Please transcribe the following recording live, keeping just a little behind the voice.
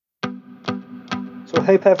So I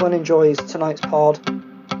hope everyone enjoys tonight's pod,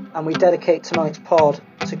 and we dedicate tonight's pod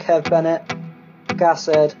to Kev Bennett,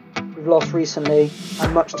 Gassed, we've lost recently,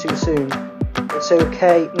 and much too soon. It's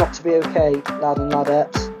okay not to be okay, lad and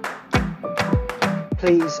ladettes.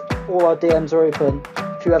 Please, all our DMs are open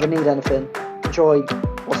if you ever need anything. Enjoy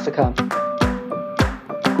what's to come.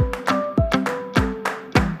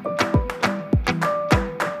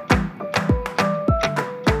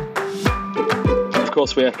 Of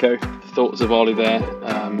course, we echo the thoughts of Ollie there.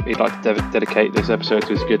 He'd like to dedicate this episode to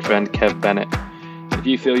his good friend Kev Bennett. If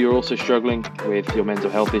you feel you're also struggling with your mental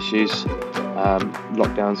health issues,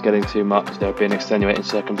 lockdown's getting too much, there have been extenuating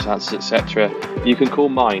circumstances, etc., you can call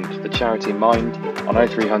Mind, the charity Mind, on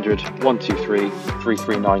 0300 123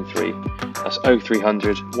 3393. That's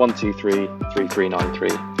 0300 123 3393.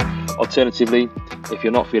 Alternatively, if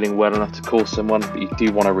you're not feeling well enough to call someone but you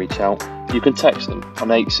do want to reach out, you can text them on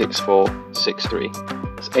 86463.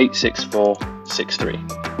 That's 86463.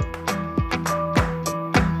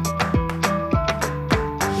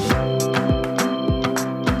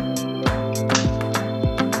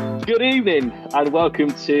 Good evening and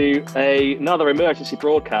welcome to another emergency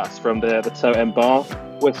broadcast from the Totem Bar.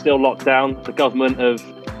 We're still locked down. The government have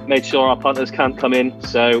made sure our punters can't come in,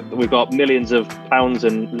 so we've got millions of pounds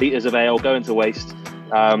and litres of ale going to waste.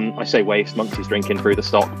 I say waste, Monkey's drinking through the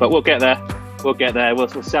stock, but we'll get there.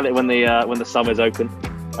 We'll sell it when the summer's open.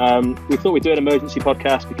 We thought we'd do an emergency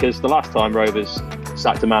podcast because the last time Rovers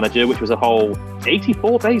sacked a manager, which was a whole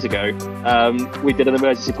 84 days ago, we did an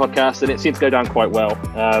emergency podcast and it seemed to go down quite well.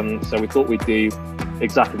 So we thought we'd do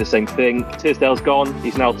exactly the same thing. Twasdale's gone.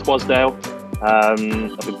 He's now Twasdale. I've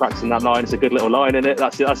been practicing that line. It's a good little line, isn't it?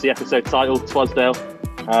 That's the episode title, Twasdale.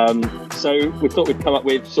 So we thought we'd come up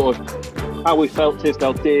with sort of how we felt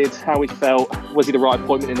Twasdale did, how we felt, was he the right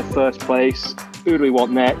appointment in the first place? Who do we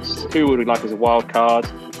want next? Who would we like as a wild card?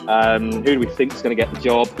 Who do we think is going to get the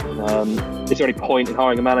job? Is there any point in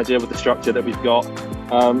hiring a manager with the structure that we've got?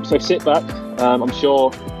 So sit back. I'm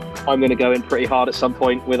sure I'm going to go in pretty hard at some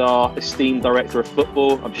point with our esteemed director of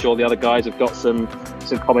football. I'm sure the other guys have got some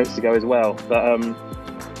comments to go as well. But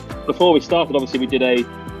before we started, obviously we did a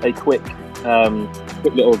quick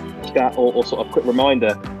little chat or sort of quick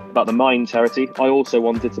reminder about the Mind charity. I also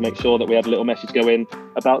wanted to make sure that we had a little message go in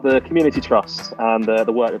about the community trust and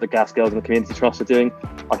the work that the Gas Girls and the community trust are doing.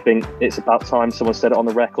 I think it's about time someone said it on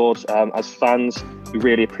the record. As fans, we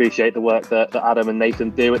really appreciate the work that Adam and Nathan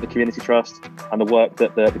do at the community trust and the work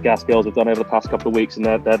that the Gas Girls have done over the past couple of weeks and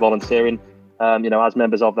their volunteering. As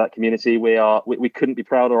members of that community, we couldn't be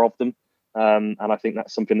prouder of them. And I think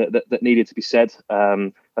that's something that needed to be said.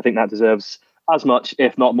 I think that deserves as much,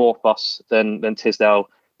 if not more, fuss than Twasdale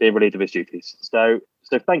being relieved of his duties. So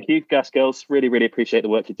thank you, Gas Girls. Really, really appreciate the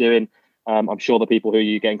work you're doing. I'm sure the people who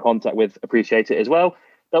you get in contact with appreciate it as well.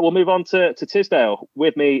 But we'll move on to Twasdale.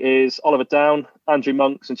 With me is Oliver Down, Andrew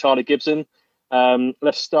Monks, and Charlie Gibson.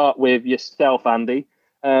 Let's start with yourself, Andy.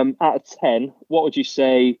 Out of 10, what would you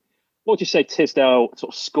say Twasdale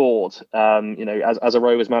sort of scored? As a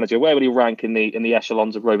Rovers manager, where would he rank in the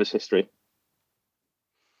echelons of Rovers history?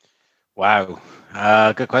 Wow,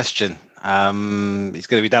 good question. He's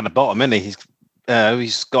going to be down the bottom, isn't he?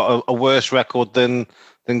 He's got a worse record than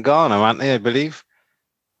Garner, hasn't he? I believe.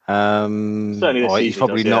 Certainly this season, he's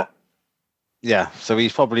probably not. Yeah, so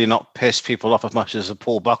he's probably not pissed people off as much as a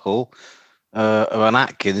Paul Buckle or an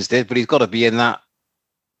Atkins did, but he's got to be in that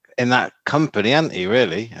company, hasn't he?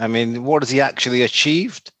 Really? I mean, what has he actually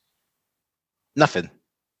achieved? Nothing.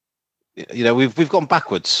 We've gone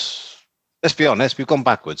backwards. Let's be honest, we've gone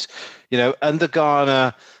backwards. Under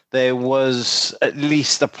Garner, there was at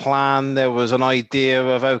least a plan. There was an idea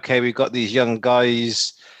of, okay, we've got these young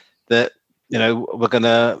guys that, we're going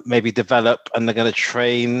to maybe develop and they're going to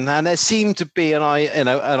train. And there seemed to be an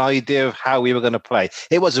idea of how we were going to play.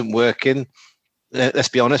 It wasn't working, let's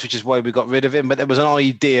be honest, which is why we got rid of him. But there was an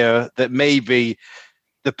idea that maybe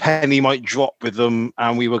the penny might drop with them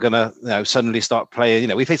and we were going to suddenly start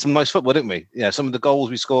playing. We played some nice football, didn't we? Some of the goals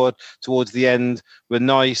we scored towards the end were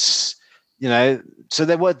nice. So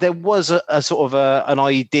there was a sort of an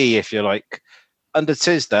idea, if you like. Under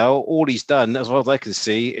Twasdale, all he's done, as well as I can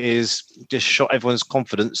see, is just shot everyone's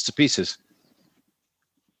confidence to pieces.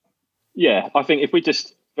 Yeah, I think if we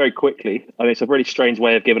just very quickly, it's a really strange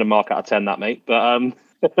way of giving a mark out of 10, that, mate. But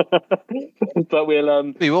but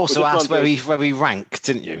we'll. You also asked where he ranked,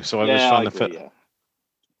 didn't you? So I was trying to fit. Yeah.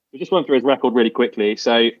 We just went through his record really quickly.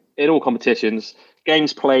 So in all competitions,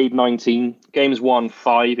 games played 19, games won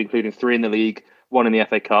 5, including 3 in the league, 1 in the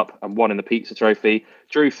FA Cup and 1 in the Pizza Trophy.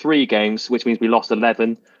 Drew 3 games, which means we lost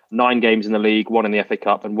 11, 9 games in the league, 1 in the FA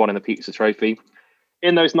Cup and 1 in the Pizza Trophy.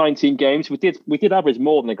 in those 19 games, we did average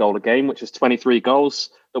more than a goal a game, which is 23 goals.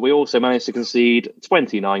 But we also managed to concede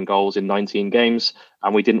 29 goals in 19 games,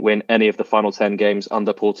 and we didn't win any of the final 10 games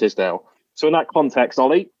under Paul Tisdale. So in that context,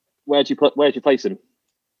 Ollie, where'd you place him?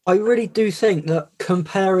 I really do think that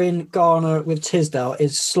comparing Garner with Tisdale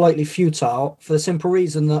is slightly futile for the simple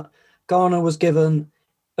reason that Garner was given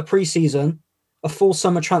a pre-season, a full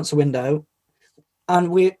summer transfer window,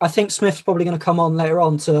 and I think Smith's probably going to come on later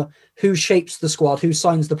on to who shapes the squad, who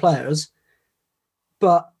signs the players.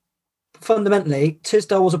 But fundamentally,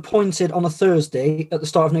 Tisdale was appointed on a Thursday at the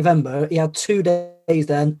start of November. He had 2 days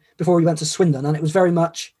then before he went to Swindon, and it was very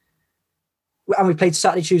much... And we played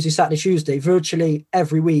Saturday, Tuesday, virtually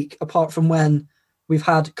every week, apart from when we've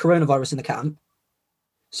had coronavirus in the camp.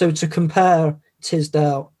 So to compare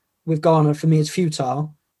Tisdale with Garner, for me, is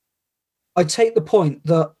futile. I take the point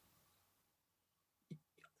that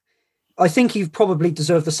I think he probably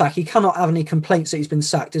deserved the sack. He cannot have any complaints that he's been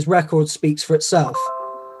sacked. His record speaks for itself.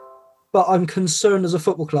 But I'm concerned as a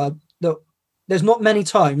football club that there's not many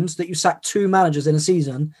times that you sack 2 managers in a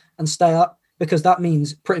season and stay up, because that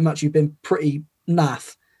means pretty much you've been pretty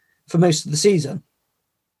naff for most of the season.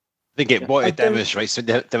 I think it demonstrates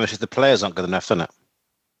the players aren't good enough, doesn't it?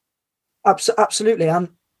 Absolutely. And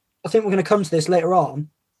I think we're going to come to this later on.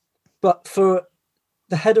 But for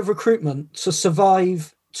the head of recruitment to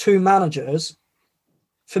survive 2 managers,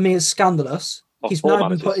 for me, is scandalous. He's now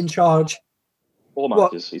been put in charge. 4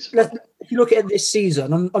 managers. If you look at it this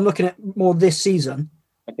season, I'm looking at more this season.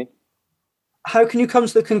 Okay. How can you come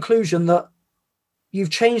to the conclusion that you've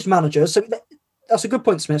changed managers? So that's a good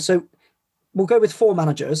point, Smith. So we'll go with 4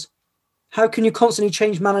 managers. How can you constantly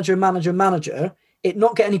change manager, it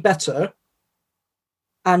not get any better,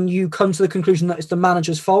 and you come to the conclusion that it's the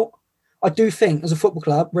manager's fault? I do think, as a football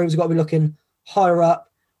club, Rovers have got to be looking higher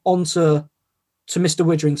up onto Mr.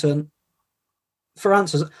 Widrington for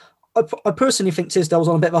answers. I personally think Tisdale was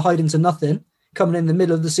on a bit of a hide into nothing coming in the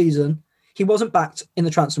middle of the season. He wasn't backed in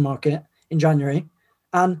the transfer market in January.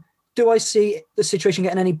 And do I see the situation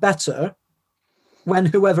getting any better when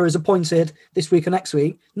whoever is appointed this week or next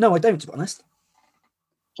week? No, I don't, to be honest.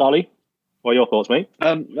 Charlie, what are your thoughts, mate?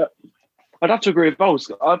 I'd have to agree with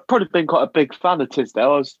Bowles. I've probably been quite a big fan of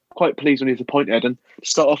Tisdale. I was quite pleased when he was appointed. And to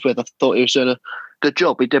start off with, I thought he was doing a good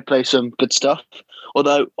job. He did play some good stuff.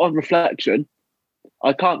 Although, on reflection,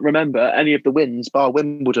 I can't remember any of the wins, bar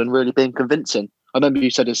Wimbledon, really being convincing. I remember you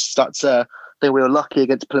said his stats there. I think we were lucky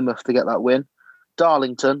against Plymouth to get that win.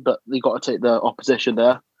 Darlington, but you got to take the opposition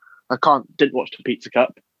there. Didn't watch the Pizza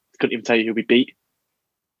Cup. Couldn't even tell you who we beat.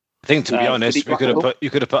 I think, to be honest, you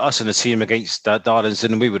could have put us in the team against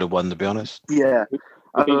Darlington, and we would have won. To be honest, yeah.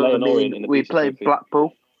 We played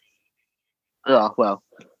Blackpool. Oh, well,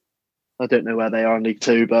 I don't know where they are in League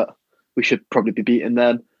Two, but we should probably be beating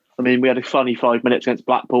them. I mean, we had a funny 5 minutes against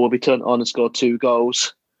Blackpool where we turned on and scored 2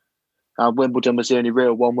 goals. Wimbledon was the only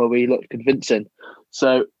real one where we looked convincing.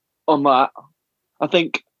 So on that, I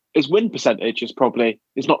think his win percentage is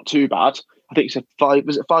not too bad. I think he said 5.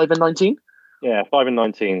 Was it 5 and 19? Yeah, 5 and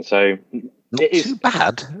 19. So not too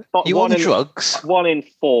bad. You on drugs? 1 in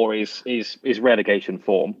 4 is relegation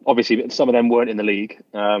form. Obviously, some of them weren't in the league.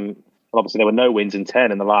 Obviously, there were no wins in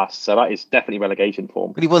 10 in the last, so that is definitely relegation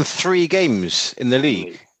form. But he won 3 games in the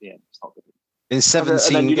league. Yeah, it's not good. In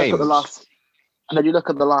 17 games. And then you look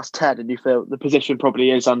at the last 10 and you feel the position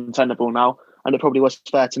probably is untenable now, and it probably was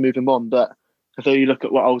fair to move him on. But I feel you look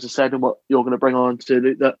at what Oles has said and what you're going to bring on to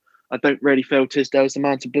Luke, that I don't really feel Tisdale is the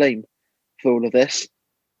man to blame for all of this.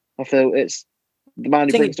 I feel it's the man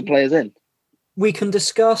who brings the players in. We can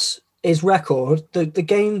discuss his record. The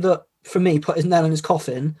game that, for me, put his nail in his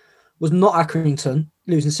coffin was not Accrington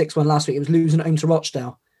losing 6-1 last week. It was losing at home to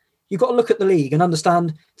Rochdale. You've got to look at the league and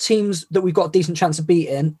understand teams that we've got a decent chance of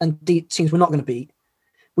beating and teams we're not going to beat.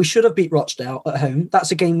 We should have beat Rochdale at home. That's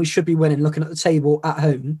a game we should be winning, looking at the table at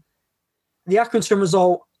home. The Accrington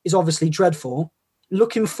result is obviously dreadful.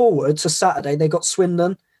 Looking forward to Saturday, they got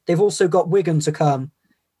Swindon. They've also got Wigan to come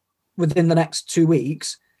within the next 2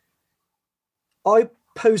 weeks. I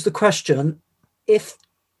pose the question, if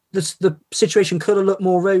the situation could have looked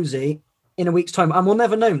more rosy in a week's time, and we'll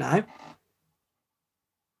never know now.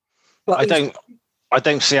 But I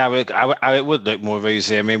don't see how it would look more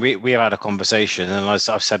rosy. I mean, we had a conversation, and as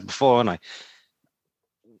I've said before, and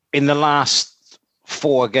in the last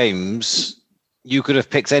 4 games, you could have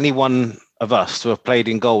picked any one of us to have played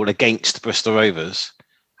in goal against Bristol Rovers,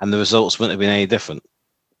 and the results wouldn't have been any different.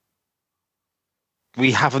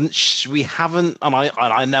 We haven't, and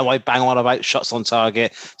I know I bang on about shots on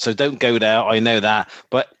target, so don't go there. I know that,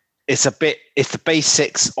 but it's the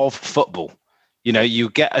basics of football. You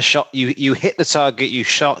get a shot, you hit the target, you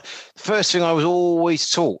shot. The first thing I was always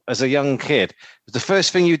taught as a young kid, the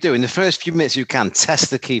first thing you do in the first few minutes you can, test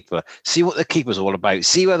the keeper, see what the keeper's all about,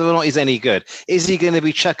 see whether or not he's any good. Is he going to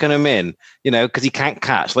be chucking him in, because he can't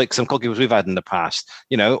catch, like some goalkeepers we've had in the past,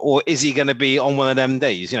 or is he going to be on one of them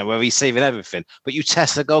days, where he's saving everything? But you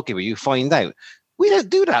test the goalkeeper, you find out. We don't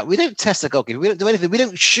do that. We don't test the goalkeeper. We don't do anything. We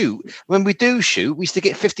don't shoot. When we do shoot, we stick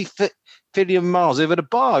it 50 billion miles over the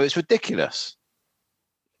bar. It's ridiculous.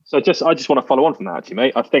 So I just want to follow on from that, actually,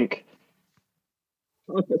 mate. I think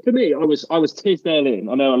for me, I was Tisdale in.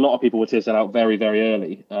 I know a lot of people were Tisdale out very, very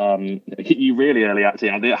early. You really early, actually.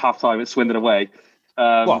 I did at half time at Swindon away.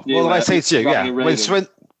 What did I say to you? Yeah,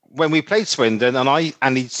 when we played Swindon,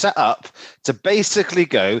 and he set up to basically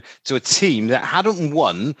go to a team that hadn't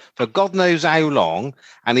won for God knows how long,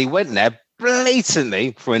 and he went there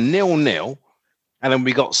blatantly for a 0-0. And then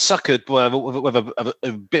we got suckered with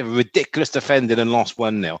a bit of ridiculous defending and lost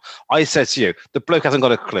 1-0. I said to you, the bloke hasn't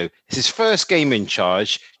got a clue. It's his first game in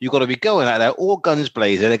charge. You've got to be going out there all guns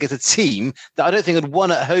blazing against a team that I don't think had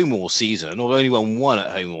won at home all season, or only won one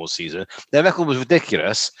at home all season. Their record was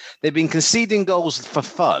ridiculous. They've been conceding goals for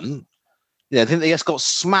fun. I think they just got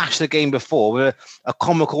smashed the game before with a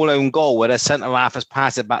comical own goal where their centre-half has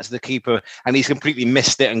passed it back to the keeper and he's completely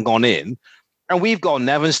missed it and gone in. And we've gone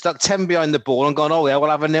there and stuck 10 behind the ball and gone, oh, yeah, we'll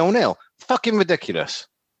have a 0-0. Fucking ridiculous.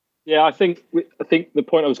 Yeah, I think the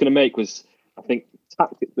point I was going to make was, I think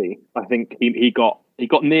tactically, I think he got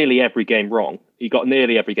nearly every game wrong.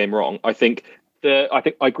 I think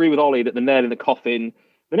I agree with Ollie that the nail in the coffin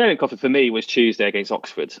for me was Tuesday against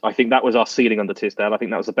Oxford. I think that was our ceiling under Tisdale. I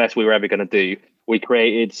think that was the best we were ever going to do. We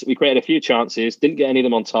created a few chances, didn't get any of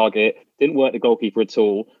them on target, didn't work the goalkeeper at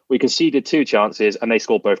all. We conceded 2 chances and they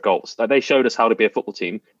scored both goals. Like, they showed us how to be a football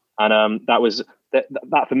team. And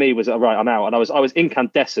that for me was right. I'm out, and I was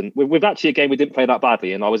incandescent. With actually a game we didn't play that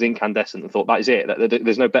badly, and I was incandescent and thought that is it.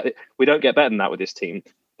 There's no better. We don't get better than that with this team.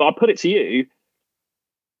 But I put it to you,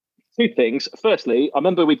 2 things. Firstly, I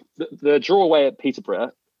remember the draw away at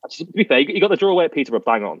Peterborough. Actually, to be fair, you got the draw away at Peterborough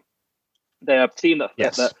bang on. They're a team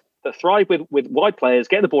that thrive with wide players,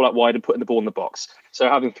 getting the ball out wide and putting the ball in the box. So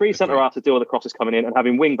having 3 centre-halves to deal with the crosses coming in and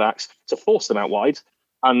having wing-backs to force them out wide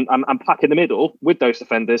and pack in the middle with those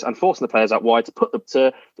defenders and forcing the players out wide to put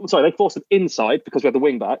them they forced them inside because we had the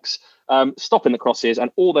wing-backs, stopping the crosses and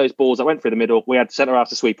all those balls that went through the middle, we had centre-halves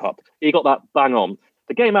to sweep up. He got that bang on.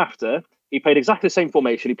 The game after, he played exactly the same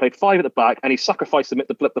formation. He played 5 at the back and he sacrificed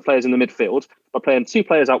the players in the midfield by playing 2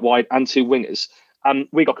 players out wide and 2 wingers. And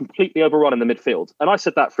we got completely overrun in the midfield. And I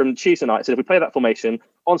said that from Tuesday night. I said, if we play that formation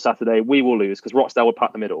on Saturday, we will lose because Rochdale would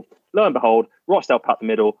pack the middle. Lo and behold, Rochdale packed the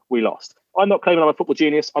middle. We lost. I'm not claiming I'm a football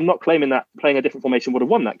genius. I'm not claiming that playing a different formation would have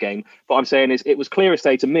won that game. But I'm saying is it was clear as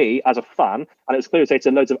day to me as a fan, and it was clear as day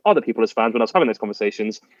to loads of other people as fans when I was having those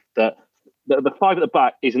conversations, that the 5 at the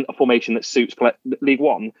back isn't a formation that suits League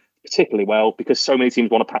One particularly well, because so many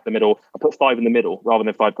teams want to pack the middle and put 5 in the middle rather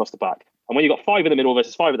than 5 across the back. And when you've got 5 in the middle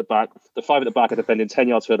versus 5 at the back, the 5 at the back are defending 10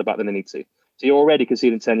 yards further back than they need to. So you're already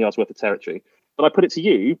conceding 10 yards worth of territory. But I put it to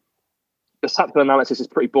you, the tactical analysis is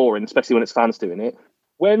pretty boring, especially when it's fans doing it.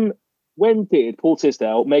 When did Paul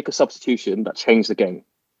Tisdale make a substitution that changed the game?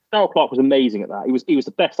 Darrell Clarke was amazing at that. He was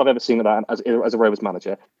the best I've ever seen at that as a Rovers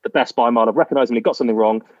manager. The best by a mile. Of recognising he got something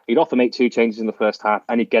wrong. He'd often make 2 changes in the first half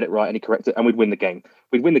and he'd get it right and he'd correct it and we'd win the game.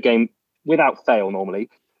 We'd win the game without fail normally.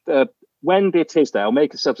 When did Tisdale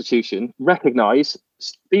make a substitution,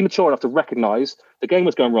 be mature enough to recognise the game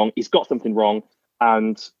was going wrong, he's got something wrong,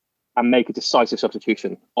 and make a decisive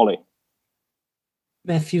substitution? Ollie?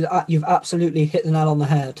 Myth, you've absolutely hit the nail on the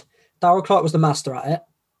head. Darrell Clarke was the master at it.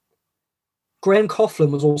 Graham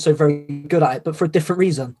Coughlin was also very good at it, but for a different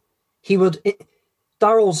reason.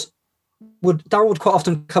 Darrell would quite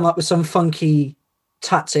often come up with some funky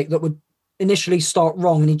tactic that would initially start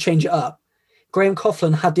wrong and he'd change it up. Graham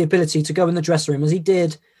Coughlin had the ability to go in the dressing room, as he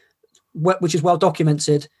did, which is well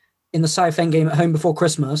documented in the Southend game at home before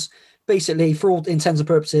Christmas, basically, for all intents and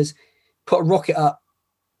purposes, put a rocket up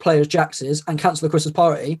players' jackses and cancel the Christmas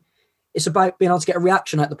party. It's about being able to get a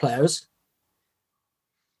reaction out of the players.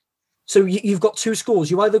 So you've got 2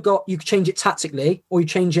 schools. You can change it tactically or you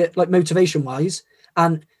change it like motivation-wise.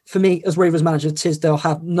 And for me, as Rovers manager, Tisdale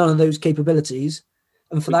had none of those capabilities.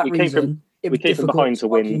 And for that reason, it was difficult from behind to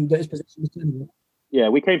win. Yeah,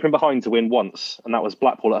 we came from behind to win once, and that was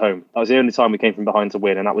Blackpool at home. That was the only time we came from behind to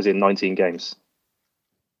win, and that was in 19 games.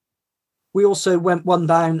 We also went 1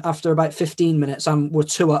 down after about 15 minutes and were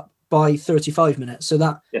 2 up by 35 minutes. So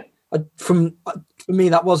that, for me,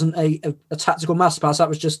 that wasn't a tactical masterclass. That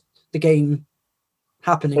was just the game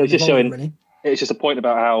happening. So it's just showing, really. it's just a point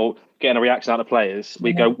about how getting a reaction out of players.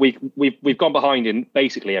 We've gone behind in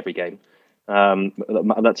basically every game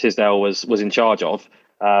that Tisdale was in charge of,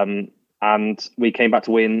 and we came back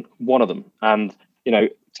to win one of them. And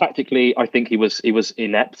tactically, I think he was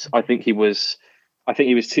inept. I think he was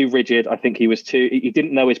too rigid. I think he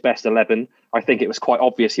didn't know his best 11. I think it was quite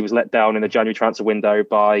obvious he was let down in the January transfer window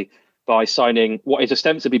by signing what is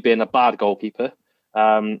ostensibly been a bad goalkeeper.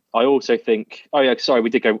 I also think, we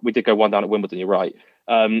did go one down at Wimbledon. You're right.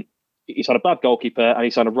 He signed a bad goalkeeper and he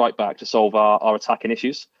signed a right back to solve our attacking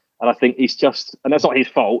issues. And I think he's just, and that's not his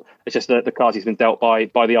fault. It's just the cards he's been dealt by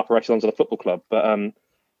the upper echelons of the football club. But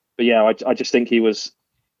yeah, I just think he was,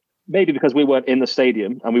 maybe because we weren't in the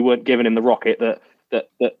stadium and we weren't giving him the rocket that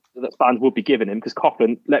fans would be giving him. Because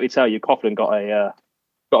Coughlin, let me tell you, Coughlin got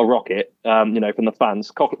a rocket, from the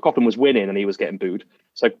fans. Coughlin was winning and he was getting booed.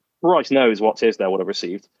 So Christ knows what Tisdale would have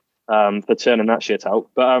received for turning that shit out.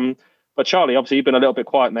 But Charlie, obviously you've been a little bit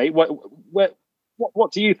quiet, mate.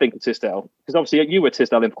 What do you think of Tisdale? Because obviously you were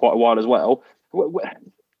Tisdale in for quite a while as well.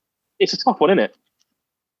 It's a tough one, isn't it?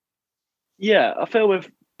 Yeah, I feel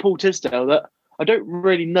with Paul Tisdale that I don't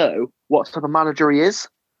really know what type of manager he is,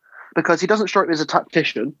 because he doesn't strike me as a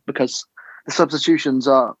tactician, because the substitutions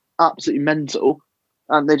are absolutely mental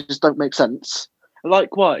and they just don't make sense.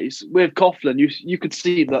 Likewise, with Coughlin, you could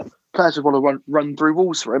see that players would want to run through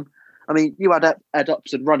walls for him. I mean, you had Ed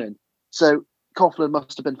Upson running, so Coughlin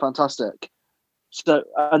must have been fantastic. So,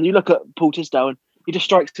 and you look at Paul Tisdale, and he just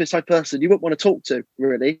strikes me as the type of person you wouldn't want to talk to,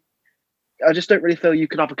 really. I just don't really feel you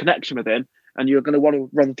can have a connection with him, and you're going to want to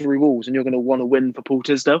run through walls, and you're going to want to win for Paul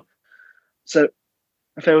Tisdale. So,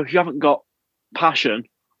 I feel if you haven't got passion,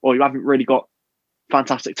 or you haven't really got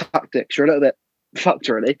fantastic tactics, you're a little bit fucked,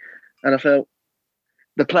 really. And I feel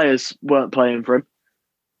the players weren't playing for him.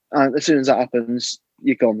 And as soon as that happens,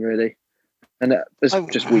 you're gone, really. And it's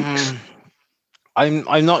just weeks.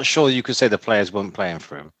 I'm not sure you could say the players weren't playing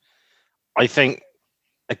for him. I think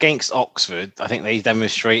against Oxford, I think they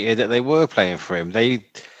demonstrated that they were playing for him.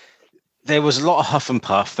 There was a lot of huff and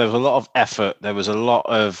puff. There was a lot of effort. There was a lot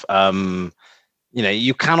of,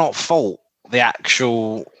 you cannot fault the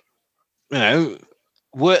actual,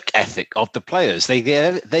 work ethic of the players.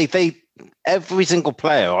 They every single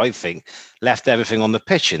player, I think, left everything on the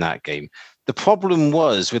pitch in that game. The problem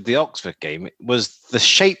was with the Oxford game was the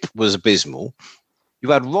shape was abysmal. You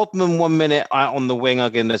had Rodman 1 minute out on the wing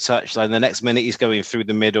again the touchline. The next minute he's going through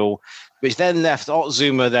the middle, which then left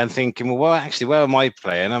Otzuma then thinking, well, actually, where am I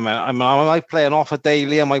playing? Am I playing off a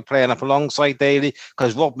Daly? Am I playing up alongside Daly?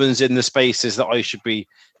 Because Rodman's in the spaces that I should be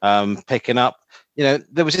picking up.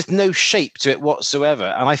 There was just no shape to it whatsoever.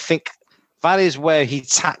 And I think that is where he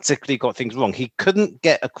tactically got things wrong. He couldn't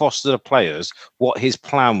get across to the players what his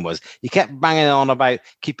plan was. He kept banging on about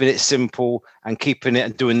keeping it simple and keeping it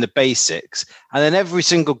and doing the basics. And then every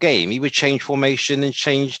single game, he would change formation and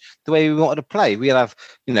change the way we wanted to play. We'd have,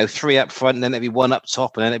 3 up front, and then there'd be 1 up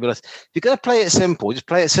top, and then it'd be like, if you're going to play it simple, just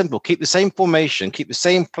play it simple. Keep the same formation, keep the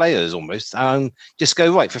same players almost, and just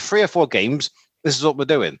go, right, for 3 or 4 games, this is what we're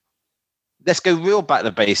doing. Let's go real back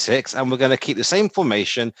to basics, and we're going to keep the same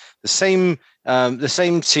formation, the same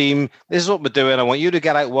team. This is what we're doing. I want you to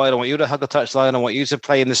get out wide. I want you to hug the touchline. I want you to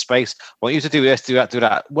play in the space. I want you to do this, do that, do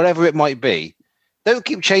that. Whatever it might be. Don't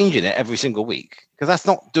keep changing it every single week, because that's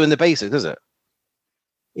not doing the basics, is it?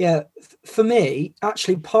 Yeah, for me,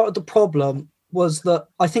 actually, part of the problem was that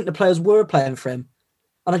I think the players were playing for him,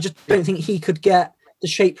 and I just don't think he could get the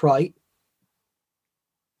shape right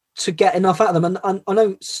to get enough out of them. And I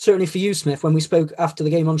know certainly for you, Smith, when we spoke after the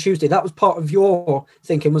game on Tuesday, that was part of your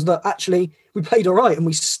thinking, was that actually we played all right and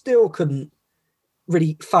we still couldn't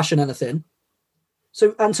really fashion anything.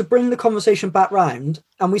 So, and to bring the conversation back round,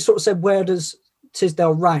 and we sort of said, where does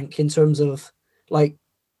Tisdale rank in terms of like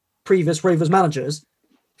previous Rovers managers?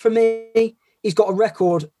 For me, he's got a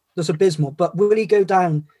record that's abysmal, but will he go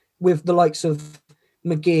down with the likes of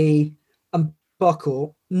McGee and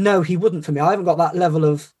Buckle? No, he wouldn't for me. I haven't got that level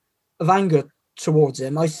of anger towards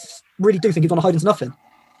him. I really do think he's on a hide into nothing.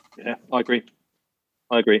 Yeah, I agree.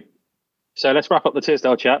 So let's wrap up the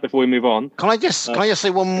Tisdale chat before we move on. Can I just say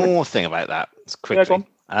one more thing about that quickly?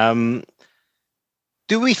 Yeah,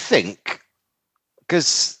 do we think,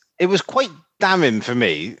 because it was quite damning for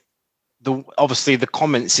me, obviously the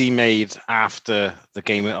comments he made after the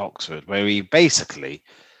game at Oxford, where he basically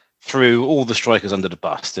threw all the strikers under the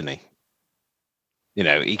bus, didn't he?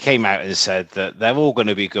 He came out and said that they're all going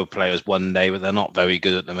to be good players one day, but they're not very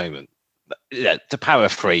good at the moment. To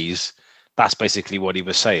paraphrase, that's basically what he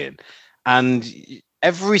was saying. And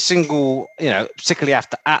every single, particularly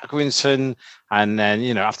after Accrington and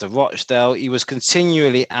then, after Rochdale, he was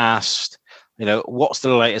continually asked, what's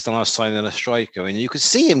the latest on us signing a striker? And you could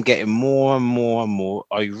see him getting more and more and more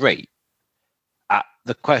irate at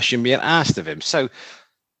the question being asked of him. So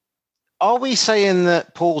are we saying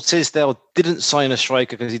that Paul Tisdale didn't sign a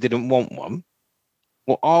striker because he didn't want one?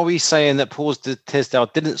 Or are we saying that Paul Tisdale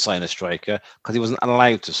didn't sign a striker because he wasn't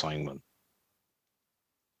allowed to sign one?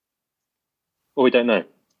 Well, we don't know.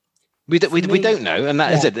 We don't know, and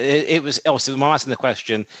that is it. It was also when I'm asking the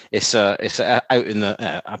question. It's out in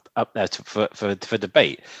the up there for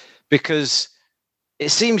debate, because it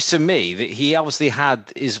seems to me that he obviously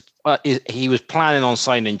had he was planning on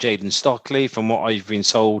signing Jayden Stockley. From what I've been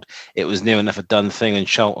told, it was near enough a done thing, and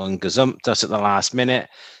Charlton gazumped us at the last minute.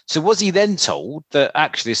 So was he then told that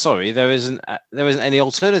actually, sorry, there isn't any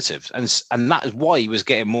alternatives, and that is why he was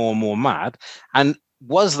getting more and more mad. And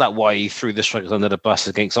was that why he threw the strikers under the bus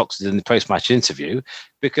against Oxford in the post-match interview?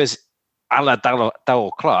 Because a la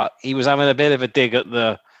Darryl Clark, he was having a bit of a dig at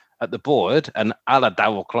the board, and a la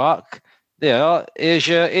Darryl Clark, here's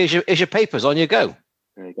your papers, on you go.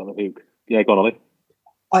 Yeah, go on, Ollie.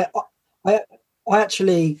 I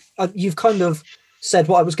actually, you've kind of said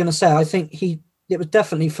what I was going to say. I think it was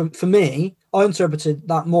definitely, for me, I interpreted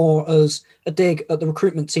that more as a dig at the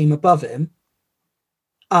recruitment team above him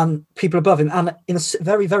and people above him, and in a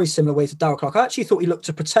very, very similar way to Darryl Clark. I actually thought he looked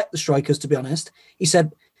to protect the strikers, to be honest. He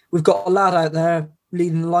said, we've got a lad out there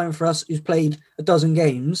leading the line for us who's played a dozen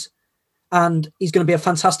games, and he's going to be a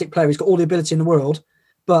fantastic player. He's got all the ability in the world,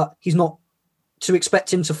 but he's not, to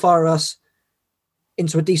expect him to fire us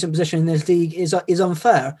into a decent position in this league is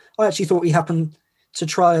unfair. I actually thought he happened to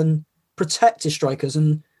try and protect his strikers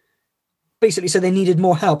and basically said they needed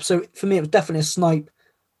more help. So for me, it was definitely a snipe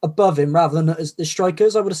above him rather than as the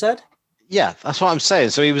strikers, I would have said. Yeah, that's what I'm saying.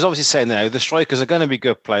 So he was obviously saying, the strikers are going to be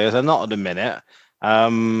good players. They're not at the minute.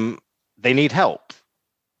 They need help.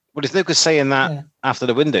 Well, it's no good saying that after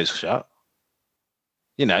the window's shut.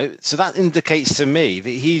 So that indicates to me that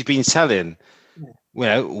he's been telling,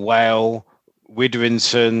 Whale,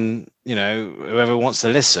 Witherington, whoever wants to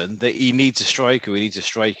listen, that he needs a striker.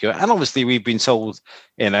 And obviously, we've been told,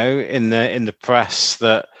 in the press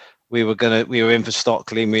that we were in for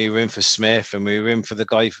Stockley, we were in for Smith, and we were in for the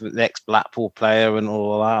guy, for the ex-Blackpool player, and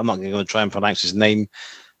all that. I'm not going to try and pronounce his name,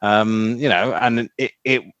 and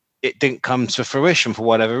it didn't come to fruition for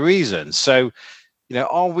whatever reason. So,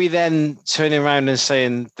 are we then turning around and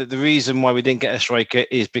saying that the reason why we didn't get a striker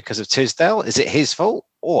is because of Tisdale? Is it his fault,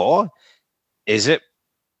 or is it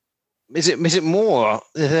more?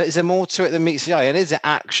 Is there more to it than meets the eye? And is it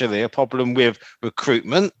actually a problem with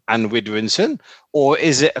recruitment and Witherington, or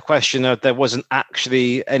is it a question of there wasn't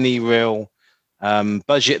actually any real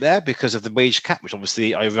budget there because of the wage cap, which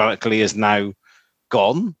obviously ironically is now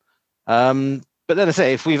gone? But then I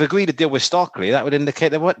say, if we've agreed to deal with Stockley, that would indicate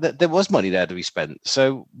that there was money there to be spent.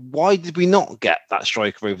 So why did we not get that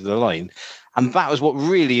striker over the line? And that was what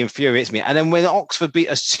really infuriates me. And then when Oxford beat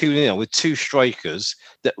us 2-0 with two strikers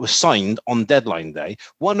that were signed on deadline day,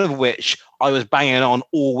 one of which I was banging on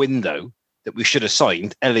all window that we should have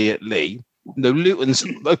signed, Elliot Lee. Luton's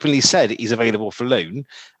openly said he's available for loan.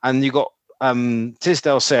 And you got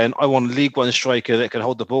Tisdale saying, I want a League One striker that can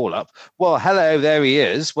hold the ball up. Well, hello, there he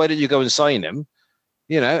is. Why did you go and sign him?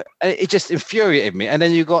 It just infuriated me. And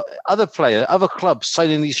then you got other clubs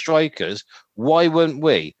signing these strikers. Why weren't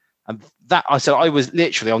we? And that, I said, I was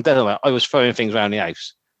literally on deadline. I was throwing things around the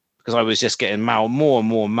house because I was just getting more and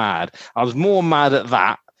more mad. I was more mad at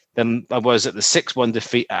that than I was at the 6-1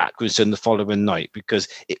 defeat at Accrington the following night, because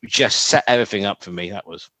it just set everything up for me. That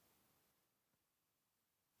was.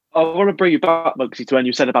 I want to bring you back, Muggsy, to when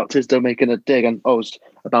you said about Tisdale making a dig, and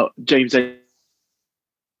about James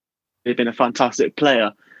been a fantastic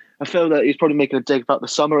player. I feel that he's probably making a dig about the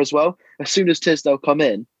summer as well. As soon as Tisdale come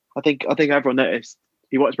in, I think everyone noticed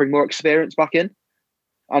he wanted to bring more experience back in,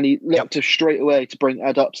 and he looked to straight away to bring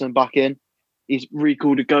Ed Upson back in. He's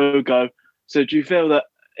recalled a go. So do you feel that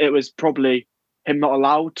it was probably him not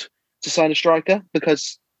allowed to sign a striker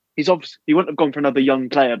because he wouldn't have gone for another young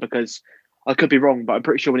player? Because I could be wrong, but I'm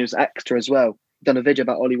pretty sure when he was extra as well, done a video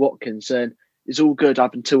about Ollie Watkins saying it's all good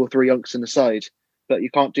having 2 or 3 youngsters in the side, but you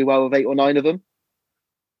can't do well with 8 or 9 of them.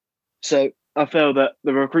 So I feel that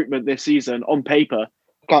the recruitment this season, on paper,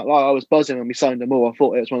 I can't lie, I was buzzing when we signed them all. I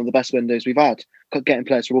thought it was one of the best windows we've had, getting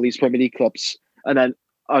players from all these Premier League clubs. And then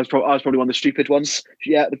I was probably one of the stupid ones.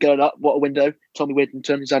 Yeah, the going up, what a window. Tommy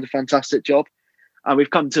Widdington, who's had a fantastic job. And we've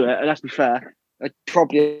come to it, and let's be fair, I'd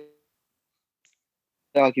probably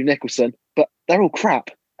argue Nicholson, but they're all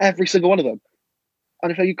crap. Every single one of them.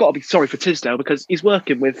 And you've got to be sorry for Tisdale because he's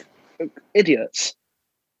working with idiots.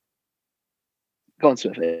 Go on,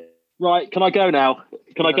 Smith. Right, can I go now?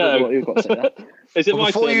 Can I go? What you've got to say there. Is it Well, my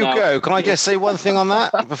before turn you now? go, can I just say one thing on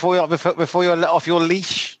that before you're let off your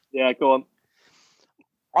leash? Yeah, go on.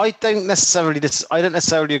 I don't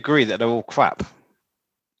necessarily agree that they're all crap.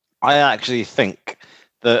 I actually think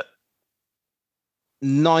that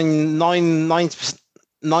nine out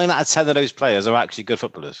of 10 of those players are actually good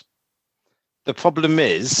footballers. The problem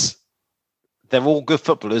is they're all good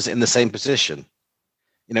footballers in the same position.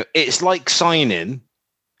 It's like signing,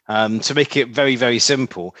 to make it very, very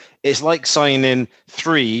simple, it's like signing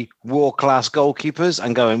 3 world-class goalkeepers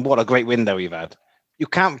and going, what a great window we've had. You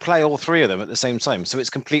can't play all 3 of them at the same time, so it's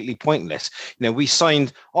completely pointless. We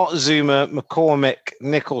signed Otzuma, McCormick,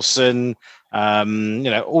 Nicholson,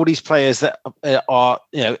 all these players that are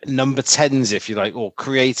number 10s, if you like, or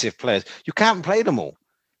creative players. You can't play them all.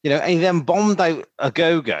 And he then bombed out a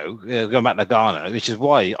go-go, going back to Ghana, which is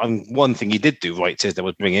why one thing he did do right, Tisdale,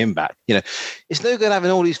 was bring him back. It's no good having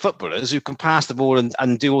all these footballers who can pass the ball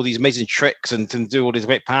and do all these amazing tricks and do all this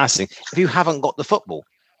great passing if you haven't got the football.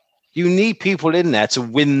 You need people in there to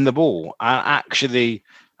win the ball and actually,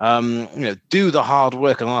 do the hard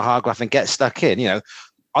work and the hard graft and get stuck in.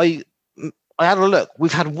 I had a look.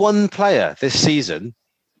 We've had one player this season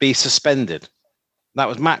be suspended. That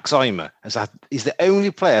was Max Eimer. He's the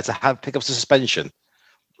only player to pick up suspension.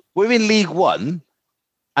 We're in League One,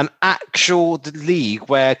 an actual league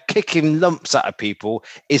where kicking lumps out of people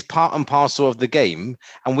is part and parcel of the game.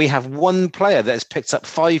 And we have one player that has picked up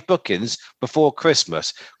 5 bookings before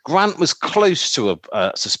Christmas. Grant was close to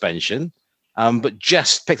a suspension, but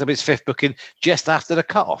just picked up his 5th booking just after the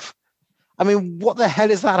cut-off. I mean, what the hell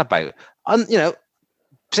is that about?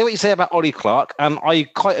 Say what you say about Ollie Clark, and I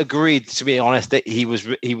quite agreed, to be honest, that he was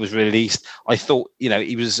released. I thought,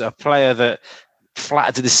 he was a player that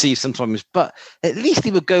flattered to deceive sometimes, but at least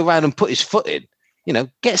he would go around and put his foot in,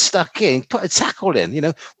 get stuck in, put a tackle in.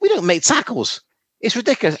 We don't make tackles. It's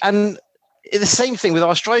ridiculous. And the same thing with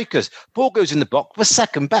our strikers. Ball goes in the box, we're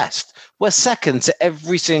second best. We're second to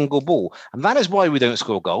every single ball. And that is why we don't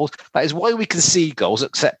score goals. That is why we concede goals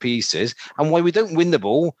at set pieces, and why we don't win the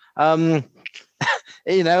ball. In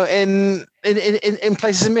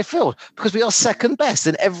places in midfield, because we are second best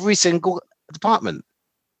in every single department.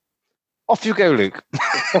 Off you go, Luke.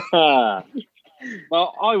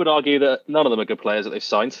 Well, I would argue that none of them are good players that they've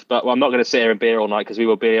signed, but I'm not going to sit here and be here all night, because we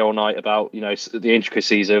will be here all night about the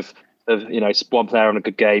intricacies of one player on a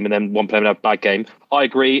good game and then one player on a bad game. I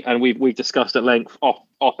agree, and we've discussed at length off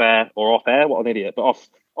air. What an idiot! But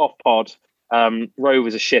off pod.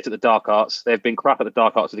 Rovers are shit at the dark arts. They've been crap at the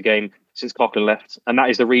dark arts of the game since Coughlin left, and that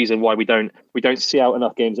is the reason why we don't see out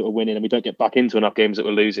enough games that we're winning, and we don't get back into enough games that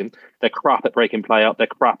we're losing. They're crap at breaking play up. They're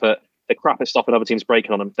crap at stopping other teams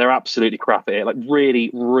breaking on them. They're absolutely crap at it. Like really,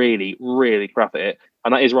 really, really crap at it.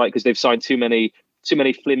 And that is right, because they've signed too many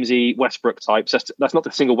flimsy Westbrook types. That's not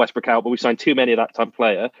to single Westbrook out, but we've signed too many of that type of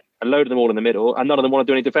player and loaded them all in the middle, and none of them want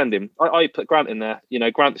to do any defending. I put Grant in there.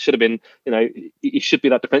 Grant should have been, he should be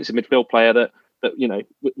that defensive midfield player that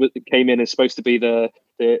came in and is supposed to be the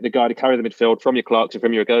guy to carry the midfield from your Clarks and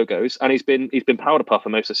from your Go-Go's, and he's been powder puff for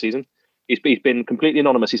most of the season. He's been completely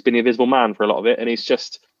anonymous. He's been the invisible man for a lot of it, and he's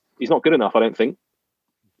not good enough, I don't think.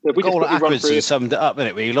 The goal at Accrington summed it up, didn't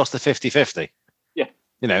it? Where he lost the 50-50.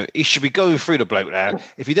 Yeah. He should be going through the bloke there.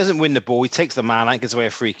 If he doesn't win the ball, he takes the man and gets away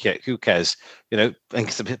a free kick. Who cares? And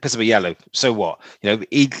gets a piss of a yellow. So what?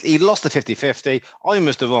 He lost the 50-50. I'm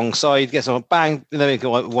just the wrong side. Gets on, bang, and then we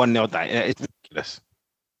go 1-0 down. It's ridiculous.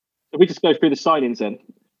 If we just go through the signings then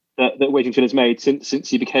that Wigington has made since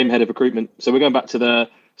he became head of recruitment. So we're going back to the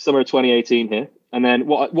summer of 2018 here. And then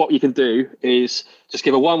what you can do is just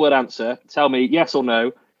give a one-word answer. Tell me yes or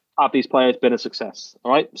no. Have these players been a success?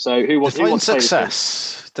 All right. So who wants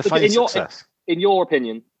success? Define success. In your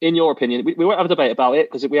opinion, we won't have a debate about it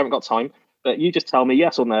because we haven't got time. But you just tell me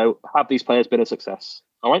yes or no. Have these players been a success?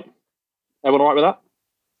 All right. Everyone all right with that?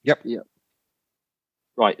 Yep.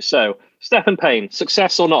 Right. So Stephen Payne,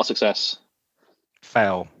 success or not a success?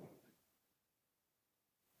 Fail.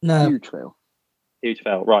 No. Huge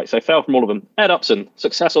fail. Right. So fail from all of them. Ed Upson,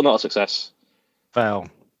 success or not a success? Fail.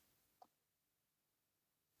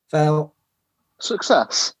 Fail.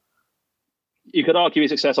 Success. You could argue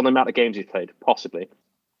his success on the amount of games he's played, possibly.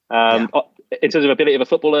 In terms of ability of a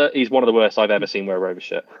footballer, he's one of the worst I've ever seen wear a Rovers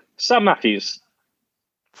shirt. Sam Matthews.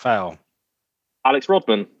 Fail. Alex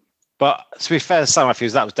Rodman. But to be fair to Sam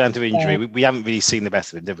Matthews, that was down to injury. We haven't really seen the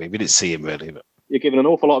best of him, did we? We didn't see him really. But you're giving an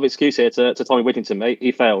awful lot of excuse here to Tommy Whittington, mate.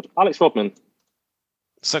 He failed. Alex Rodman.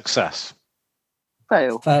 Success.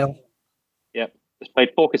 Fail. Yep. He's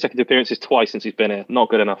played 4 consecutive appearances twice since he's been here. Not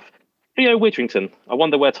good enough. Theo Widrington. I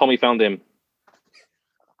wonder where Tommy found him.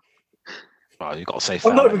 Well, you've got to say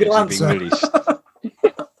I'm not foul. even going to He's being answer.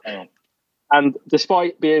 released. And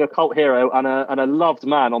despite being a cult hero and a loved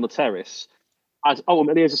man on the terrace, as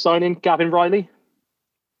ultimately as a signing, Gavin Riley.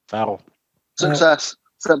 Foul. Success.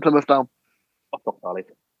 Sent Plymouth down. Fuck off, Riley.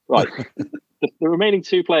 Right. The remaining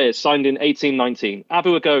two players signed in 18-19.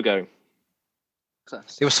 Abu Agogo.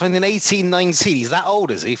 Success. He was signed in 1819. He's that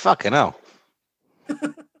old, is he? Fucking hell.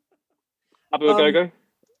 Abu Agogo.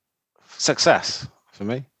 Success for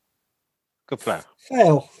me. Good player.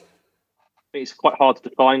 Fail. I think it's quite hard to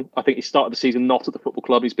define. I think he started the season not at the football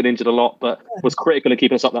club. He's been injured a lot, but was critical in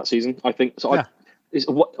keeping us up that season. I think so. Yeah. It's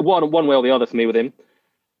one way or the other for me with him.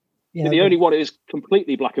 Yeah, The only one is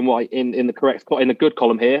completely black and white in the good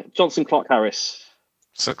column here. Johnson Clark Harris.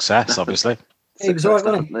 Success, obviously. He was all right,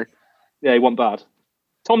 wasn't he? Definitely. Yeah, he wasn't bad.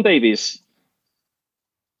 Tom Davies.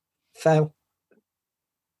 Fail.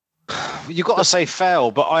 You've got to say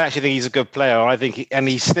fail, but I actually think he's a good player. I think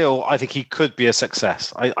he could be a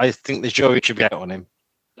success. I think the jury should be out on him.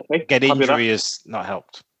 Okay, Get happy with injury that. has not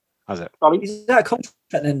helped, has it? Charlie? He's out of contract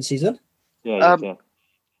at the end of the season. Yeah, yeah.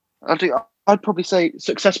 I think I'd probably say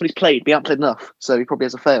success when he's played, but he hasn't played enough, so he probably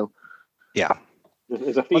has a fail. Yeah.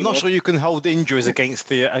 There's a I'm not female. sure you can hold injuries against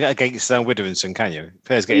Widdowson, can you?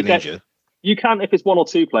 Players getting can. injured. You can if it's one or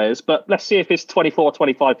two players, but let's see if it's 24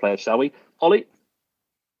 25 players, shall we? Ollie?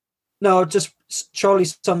 No, just Charlie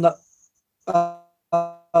summed up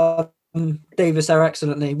Davis there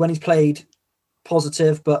excellently. When he's played,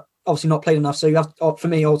 positive, but obviously not played enough. So you have, for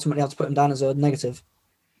me, ultimately, I have to put him down as a negative.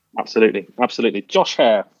 Absolutely. Absolutely. Josh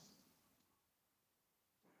Hare.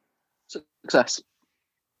 Success.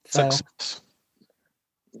 Fail. Success.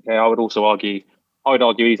 Okay, I would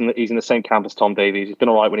argue he's in the same camp as Tom Davies. He's been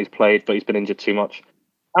all right when he's played, but he's been injured too much.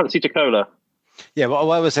 Anthony Jacola. Yeah, what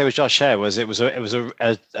I would say with Josh Hare was it was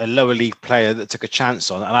a lower league player that took a chance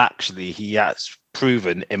on, and actually he has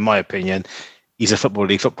proven, in my opinion, he's a football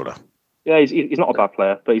league footballer. Yeah, he's not a bad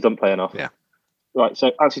player, but he doesn't play enough. Yeah. Right,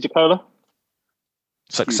 so Anthony Jacola.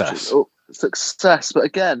 Success. Oh, success, but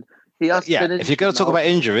again, he has been injured. If you're going to talk about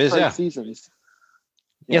injuries, yeah. Seasons.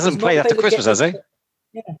 He hasn't played after Christmas, has he?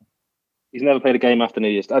 Yeah. He's never played a game after New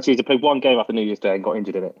Year's. Actually, he's played one game after New Year's Day and got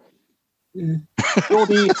injured in it.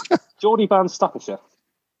 Geordie Van Staffordshire.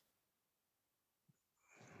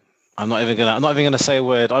 I'm not even gonna say a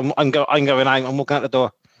word. I'm going out. I'm walking out the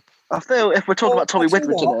door. I feel if we're talking about Tommy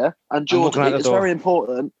Widrington here and walking out Geordie, the it's door. very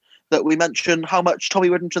important that we mention how much Tommy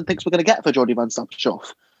Widrington thinks we're going to get for Geordie Van Staffordshire.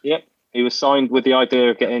 Yep. He was signed with the idea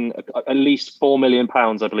of getting at least £4 million,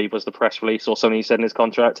 I believe, was the press release or something he said in his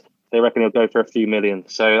contract. They reckon he'll go for a few million.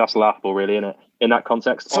 So that's laughable, really, isn't it? In that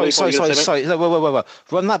context. Sorry. Wait.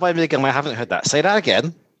 Run that by me again. I haven't heard that. Say that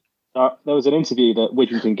again. There was an interview that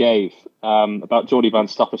Widrington gave about Geordie Van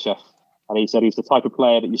Staffordshire, and he said he's the type of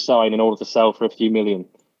player that you sign in order to sell for a few million.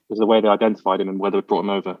 Was the way they identified him and whether they brought him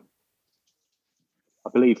over. I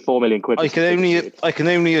believe £4 million. I can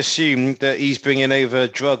only assume that he's bringing over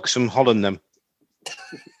drugs from Holland, then,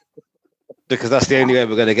 because that's the only way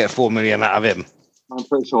we're going to get £4 million out of him. I'm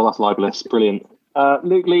pretty sure that's libelous. Brilliant.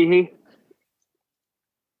 Luke Leahy.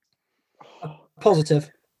 Positive.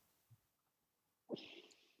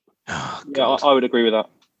 Oh, Yeah, I would agree with that.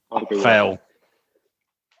 Fail.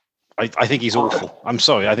 I think he's awful. I'm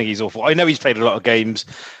sorry. I think he's awful. I know he's played a lot of games.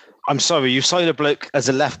 I'm sorry. You signed a bloke as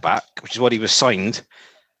a left back, which is what he was signed,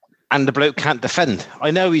 and the bloke can't defend.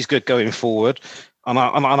 I know he's good going forward, and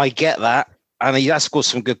I get that. And he has scored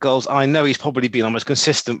some good goals. I know he's probably been the most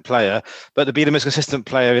consistent player, but to be the most consistent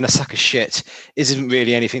player in a sack of shit isn't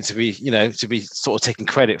really anything to be sort of taken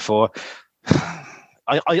credit for.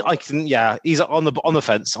 I can, yeah, he's on the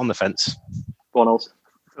fence. Go on, Ols.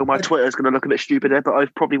 So my Twitter is going to look a bit stupid here, but I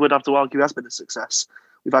probably would have to argue he has been a success.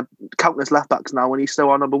 We've had countless left backs now, and he's still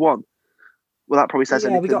our number one. Well, that probably says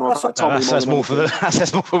anything more about Tommy. That says more for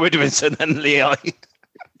Widrington than Leo.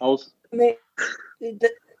 Ols. I mean,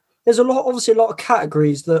 there's obviously a lot of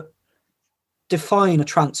categories that define a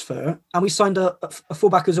transfer, and we signed a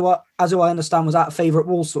fullback as I understand was out of favour at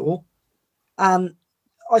Walsall, and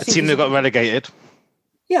I think team that got relegated.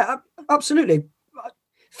 Yeah, absolutely.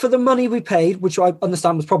 For the money we paid, which I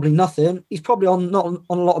understand was probably nothing, he's probably not on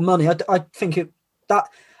a lot of money. I think that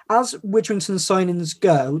as Widrington's signings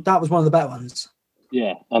go, that was one of the better ones.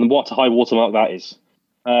 Yeah, and what a high watermark that is.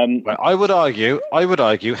 Well, I would argue,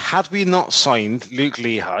 had we not signed Luke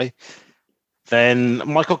Lehigh, then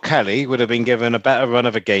Michael Kelly would have been given a better run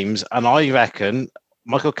of games, and I reckon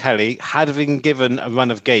Michael Kelly, had been given a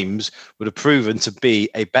run of games, would have proven to be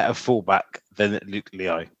a better fullback than Luke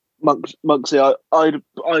Lehigh. Monksy,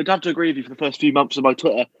 I'd have to agree with you for the first few months of my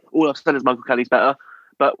Twitter. All I've said is Michael Kelly's better.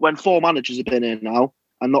 But when 4 managers have been in now,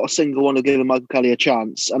 and not a single one have given Michael Kelly a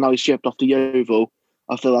chance, and now he's shipped off to Yeovil.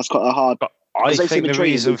 I feel that's quite a hard. But I think the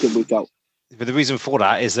reason week out. But the reason for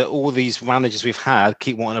that is that all these managers we've had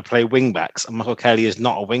keep wanting to play wing backs, and Michael Kelly is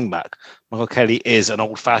not a wing back. Michael Kelly is an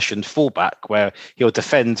old-fashioned fullback where he'll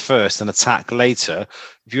defend first and attack later.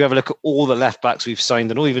 If you ever look at all the left backs we've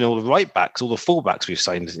signed, and even all the right backs, all the full backs we've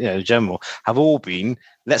signed, in general, have all been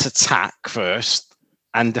let's attack first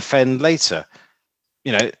and defend later.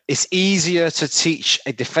 It's easier to teach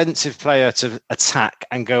a defensive player to attack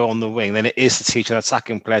and go on the wing than it is to teach an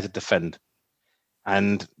attacking player to defend.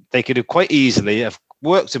 And they could have quite easily have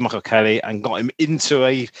worked with Michael Kelly and got him into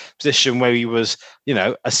a position where he was,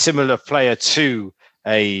 a similar player to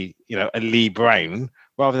a Lee Brown,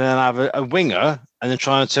 rather than have a winger and then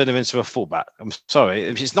try and turn him into a fullback. I'm sorry,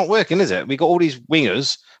 it's not working, is it? We got all these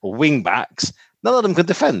wingers or wing backs. None of them can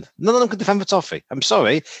defend. None of them can defend for Toffee. I'm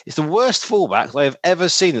sorry. It's the worst fullbacks I have ever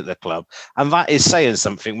seen at the club. And that is saying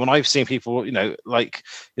something when I've seen people,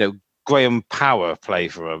 Graham Power play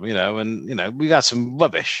for him, and we've had some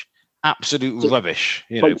rubbish, absolute rubbish.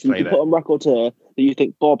 You put on record here that you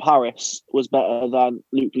think Bob Harris was better than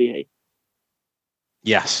Luke Leahy.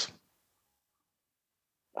 Yes.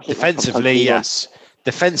 Defensively, yes.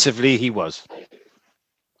 Defensively, he was.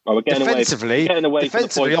 Well, we're getting defensively,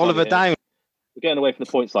 Oliver Down. We're getting away from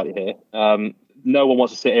the point slightly here. No one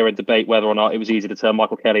wants to sit here and debate whether or not it was easy to turn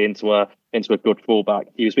Michael Kelly into a good fullback.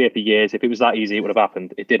 He was here for years. If it was that easy, it would have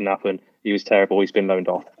happened. It didn't happen. He was terrible. He's been loaned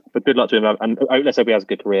off. But good luck to him, and let's hope he has a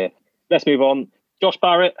good career. Let's move on. Josh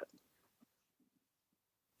Barrett.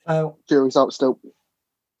 Jury's out still.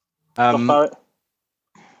 Josh Barrett.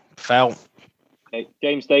 Fell. Okay.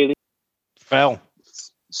 James Daly. Fell.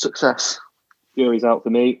 Success. Jury's out for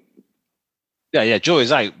me. Yeah,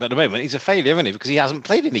 Joy's out, but at the moment he's a failure, isn't he? Because he hasn't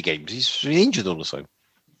played any games. He's injured all the time.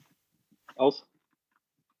 Else?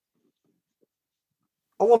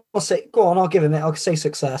 I want to say, go on, I'll give him it. I'll say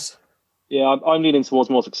success. Yeah, I'm leaning towards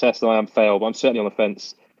more success than I am fail, but I'm certainly on the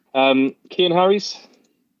fence. Cian Harries?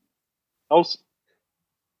 Else?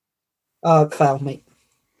 Fail, mate.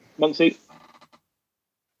 Monksy?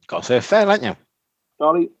 Got to say a fail, haven't you?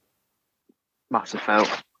 Charlie? Massive fail.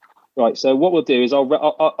 Right, so what we'll do is I'll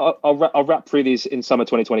wrap through these in summer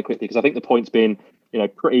 2020 quickly, because I think the point's been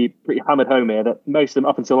pretty hammered home here that most of them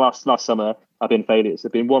up until last summer have been failures.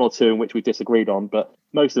 There've been one or two in which we disagreed on, but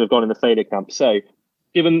most of them have gone in the failure camp. So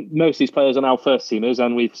given most of these players are now first teamers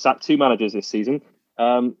and we've sacked 2 managers this season,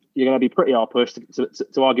 you're going to be pretty hard pushed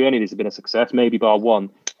to argue any of these have been a success, maybe bar one.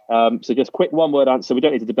 So just quick one-word answer. We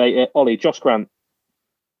don't need to debate it. Ollie, Josh Grant.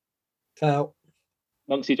 Fail.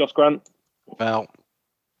 Monksy, Josh Grant. Fail.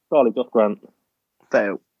 Charlie, Josh Grant.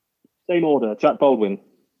 Fail. Same order. Jack Baldwin.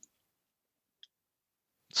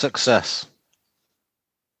 Success.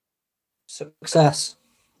 Success.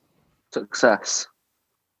 Success.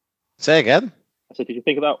 Say again. I said, did you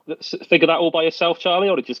figure that all by yourself, Charlie,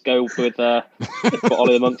 or did you just go with what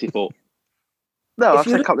Ollie and Monksy thought? No, I've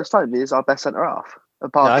said a couple of times he is our best centre half,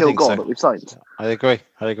 apart from Kilgore that we've signed. I agree.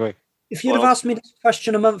 If you'd have asked me this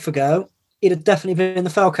question a month ago, he'd have definitely been in the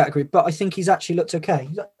foul category, but I think he's actually looked okay.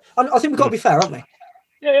 I think we've got to be fair, haven't we?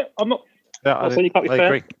 Yeah, I'm not. Yeah, I'm saying you can't be fair.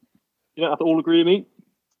 Agree. You don't have to all agree with me.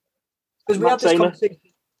 Because we had this conversation.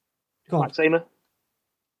 Go on. Matt Seymour.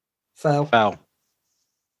 Fail.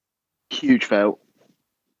 Huge fail.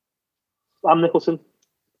 Sam Nicholson.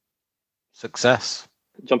 Success.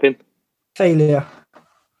 Jump in. Failure.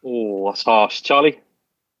 Oh, that's harsh. Charlie.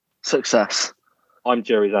 Success. I'm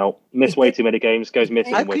jury's out. Missed way too many games. Goes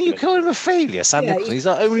missing. How can you call him a failure, Sam Nicholson? He's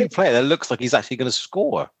the only player that looks like he's actually going to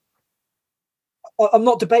score. I'm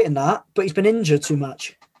not debating that, but he's been injured too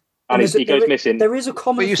much. And he goes missing. There is a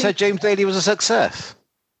common. But you said James Daly was a success.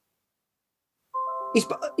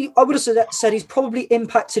 I would have said he's probably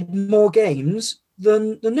impacted more games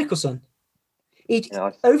than Nicholson.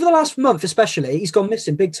 Over the last month, especially, he's gone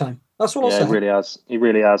missing big time. That's what I'll say. Yeah, he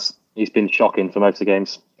really has. He's been shocking for most of the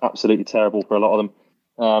games. Absolutely terrible for a lot of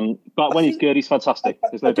them. But when he's good, he's fantastic.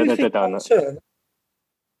 There's no doubt in that.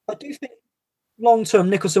 I do think long-term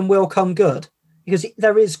Nicholson will come good because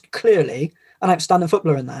there is clearly an outstanding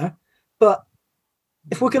footballer in there. But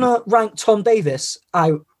if we're going to rank Tom Davis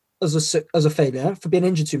out as a failure for being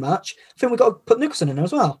injured too much, I think we've got to put Nicholson in there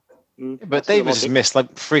as well. But Davis has missed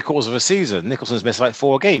like 3/4 of a season. Nicholson's missed like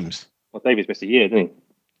 4 games. Well, Davis missed a year, didn't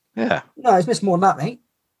he? Yeah. No, he's missed more than that, mate.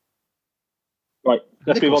 Right,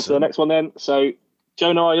 let's move on to the next one then. So,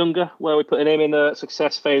 Jonah Ayunga, where are we putting him in the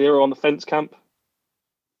success, failure, or on the fence camp?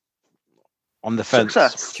 On the fence.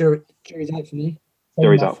 Success. Jury's out for me.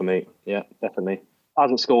 Jury's out for me. Yeah, definitely.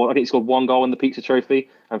 Hasn't scored. I think he scored 1 goal in the Pizza Trophy,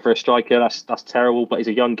 and for a striker, that's terrible. But he's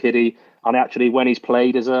a young kiddie, and actually, when he's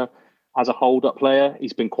played as a as a hold-up player,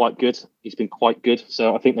 he's been quite good.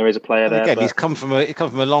 So I think there is a player And there. again, but he's come from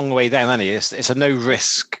a long way down, hasn't he? It's a no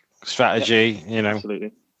risk strategy, you know.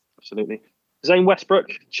 Absolutely. Zane Westbrook,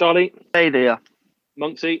 Charlie, Failure.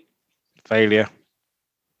 Monksy, Failure.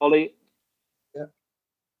 Ollie,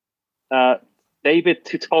 David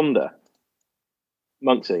Tutonda,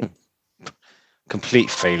 Monksy, Complete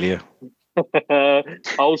failure.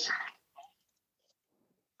 Ols,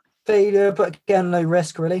 Failure, but again, no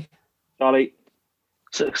risk really. Charlie.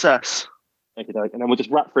 Success. Thank you, Doug. And then we'll just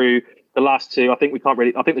wrap through the last two. I think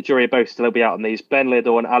the jury are both still be out on these. Ben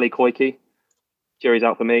Liddell and Ali Koike. Jury's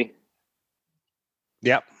out for me.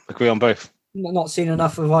 Yep, agree on both. Not seen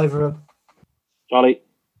enough of either of them. Charlie.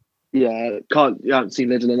 Yeah, you haven't seen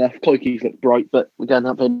Liddell enough. Koike's looked bright, but again,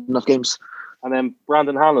 haven't played enough games. And then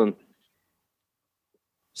Brandon Hallen.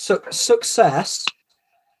 Success,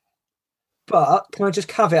 but can I just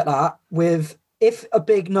caveat that with, if a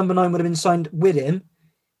big number 9 would have been signed with him,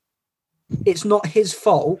 it's not his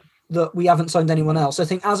fault that we haven't signed anyone else. I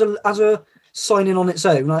think as a signing on its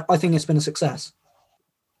own, I think it's been a success.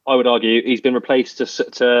 I would argue he's been replaced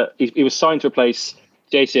he was signed to replace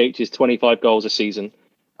JCH's 25 goals a season,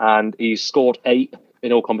 and he's scored 8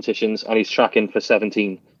 in all competitions, and he's tracking for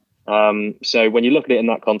 17. So when you look at it in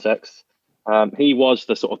that context, he was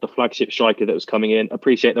the sort of the flagship striker that was coming in.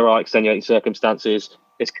 Appreciate there are extenuating circumstances.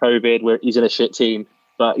 It's COVID, where he's in a shit team,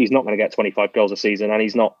 but he's not going to get 25 goals a season, and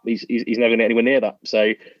he's never going to get anywhere near that.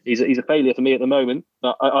 So he's a failure for me at the moment.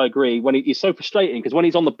 But I agree. When he's so frustrating, because when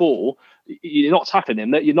he's on the ball, you're not tackling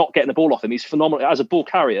him, you're not getting the ball off him. He's phenomenal as a ball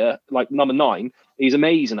carrier, like number 9. He's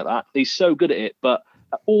amazing at that. He's so good at it. But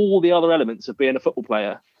all the other elements of being a football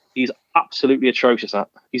player, he's absolutely atrocious at.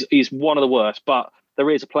 He's one of the worst. But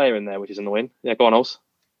there is a player in there which is annoying. Yeah, go on, Ols.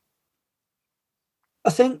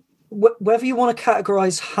 I think whether you want to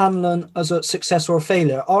categorise Hanlon as a success or a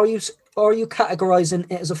failure, are you categorising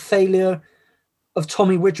it as a failure of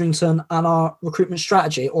Tommy Widrington and our recruitment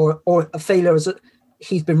strategy, or a failure as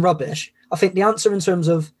he's been rubbish? I think the answer in terms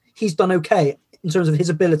of he's done okay in terms of his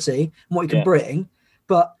ability and what he can bring,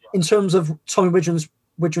 but in terms of Tommy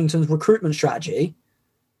Widrington's recruitment strategy,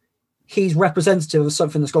 he's representative of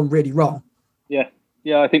something that's gone really wrong.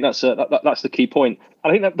 Yeah, I think that's the key point.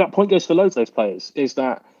 And I think that point goes for loads of those players, is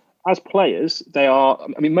that as players, they are,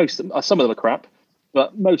 I mean, some of them are crap,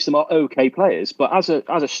 but most of them are okay players. But as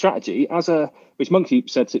a strategy, which Monkey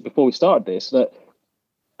said it before we started this, that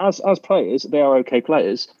as players, they are okay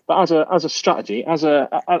players. But as a strategy, as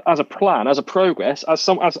a plan, as a progress, as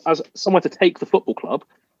someone to take the football club,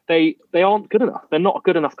 they aren't good enough. They're not a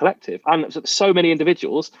good enough collective. And so many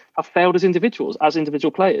individuals have failed as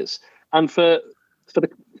individual players. And for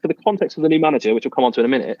the context of the new manager, which we'll come on to in a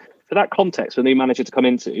minute, for that context for the new manager to come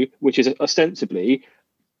into, which is ostensibly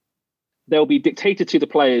they'll be dictated to the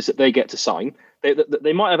players that they get to sign.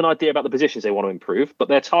 They might have an idea about the positions they want to improve, but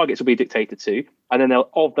their targets will be dictated to, and then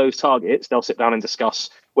of those targets, they'll sit down and discuss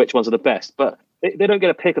which ones are the best. But they don't get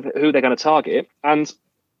a pick of who they're going to target, and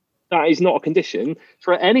that is not a condition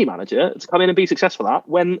for any manager to come in and be successful at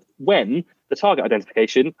when the target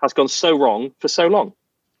identification has gone so wrong for so long.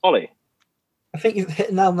 Ollie? I think you've hit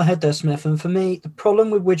the nail on the head there, Smith. And for me, the problem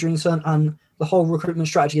with Widrington and the whole recruitment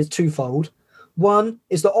strategy is twofold. One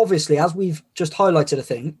is that obviously, as we've just highlighted, I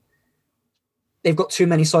think, they've got too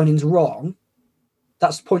many signings wrong.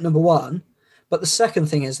 That's point number one. But the second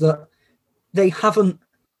thing is that they've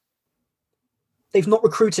not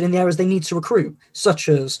recruited in the areas they need to recruit, such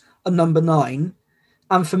as a number 9.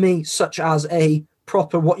 And for me, such as a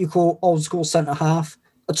proper, what you call old school centre half,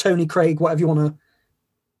 a Tony Craig, whatever you want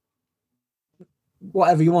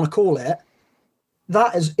to call it,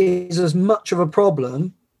 that is as much of a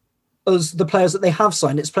problem as the players that they have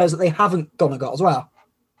signed. It's players that they haven't gone and got as well.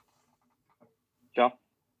 John?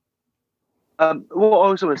 What I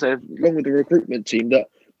also want to say, along with the recruitment team, that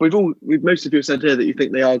we've most of you said here that you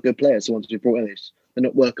think they are good players, the ones we've brought in, they're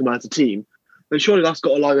not working as a team. But surely that's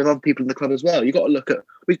got to lie with other people in the club as well. You've got to look at,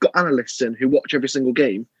 we've got analysts in who watch every single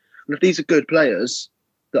game. And if these are good players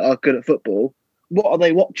that are good at football, what are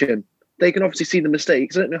they watching? They can obviously see the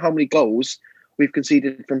mistakes. I don't know how many goals we've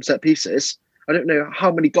conceded from set pieces. I don't know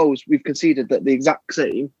how many goals we've conceded that the exact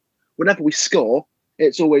same. Whenever we score,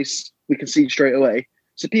 it's always we concede straight away.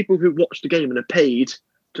 So people who watch the game and are paid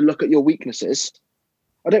to look at your weaknesses,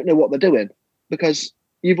 I don't know what they're doing, because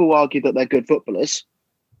you've all argued that they're good footballers.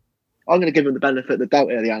 I'm going to give them the benefit of the doubt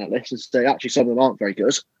here, the analysts, and say actually some of them aren't very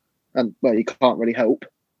good. And, well, you can't really help.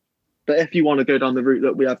 But if you want to go down the route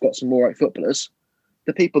that we have got some more right footballers,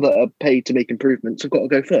 the people that are paid to make improvements have got to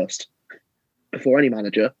go first before any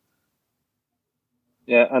manager.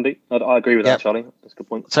 Yeah, Andy, I agree with that, Charlie. That's a good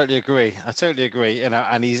point. I totally agree. You know,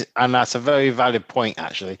 and that's a very valid point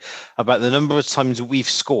actually about the number of times we've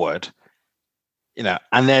scored. You know,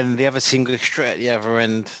 and then the other team goes straight at the other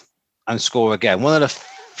end and score again. One of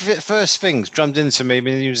the first things drummed into me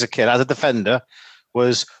when I was a kid as a defender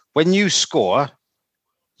was when you score,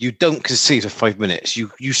 you don't concede for 5 minutes.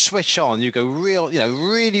 You switch on. You go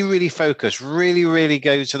really, really focus. Really, really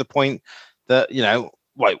go to the point that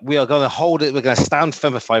right, we are going to hold it. We're going to stand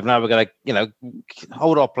firm for 5 now. We're going to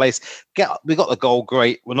hold our place. We got the goal.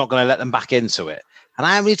 Great. We're not going to let them back into it. And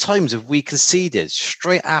how many times have we conceded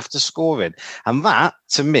straight after scoring? And that,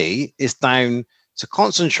 to me, is down to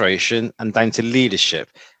concentration and down to leadership.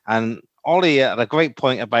 And Ollie had a great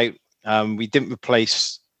point about we didn't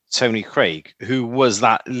replace Tony Craig, who was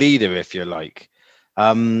that leader, if you like.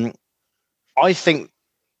 I think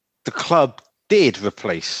the club did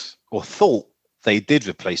replace, or thought they did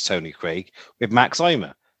replace Tony Craig with Max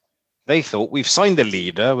Eimer. They thought we've signed a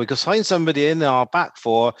leader. We could sign somebody in our back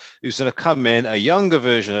four who's going to come in, a younger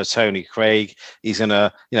version of Tony Craig. He's going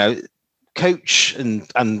to, coach and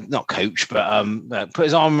not coach, but put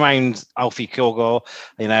his arm around Alfie Kilgore,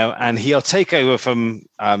 and he'll take over from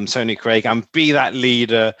Tony Craig and be that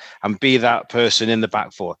leader and be that person in the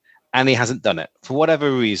back four. And he hasn't done it. For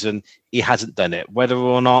whatever reason, he hasn't done it. Whether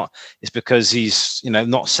or not it's because he's,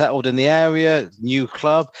 not settled in the area, new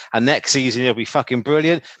club, and next season he'll be fucking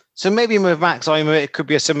brilliant. So maybe with Max Eimer, it could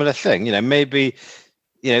be a similar thing. Maybe,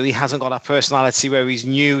 he hasn't got that personality where he's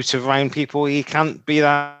new to around people. He can't be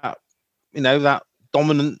that, that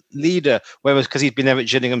dominant leader. Whereas because he's been there at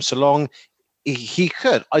Gillingham so long, he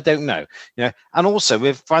could. I don't know. And also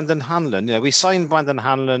with Brandon Hanlon, we signed Brandon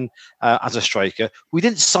Hanlon as a striker. We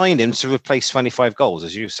didn't sign him to replace 25 goals,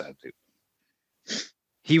 as you said.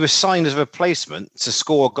 He was signed as a replacement to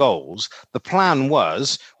score goals. The plan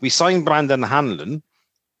was we signed Brandon Hanlon,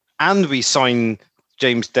 and we signed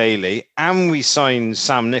James Daly, and we signed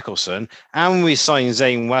Sam Nicholson, and we signed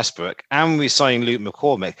Zane Westbrook, and we signed Luke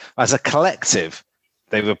McCormick. As a collective,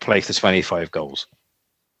 they replaced the 25 goals.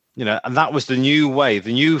 And that was the new way,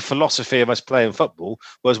 the new philosophy of us playing football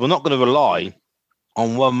was we're not going to rely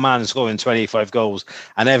on one man scoring 25 goals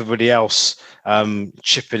and everybody else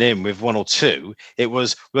chipping in with 1 or 2. It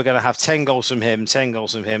was, we're going to have 10 goals from him, 10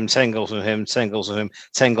 goals from him, 10 goals from him, 10 goals from him,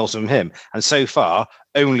 10 goals from him. And so far,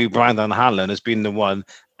 only Brandon Hanlon has been the one,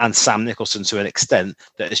 and Sam Nicholson to an extent,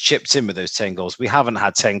 that has chipped in with those 10 goals. We haven't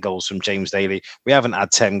had 10 goals from James Daly. We haven't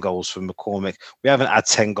had 10 goals from McCormick. We haven't had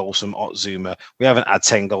 10 goals from Otzuma. We haven't had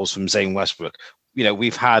 10 goals from Zane Westbrook.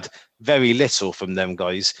 We've had very little from them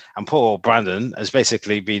guys. And poor Brandon has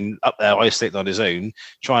basically been up there isolated on his own,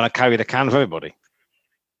 trying to carry the can for everybody.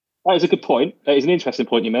 That is a good point. It is an interesting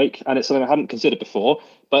point you make, and it's something I hadn't considered before.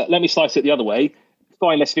 But let me slice it the other way.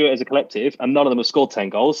 Fine, let's view it as a collective, and none of them have scored 10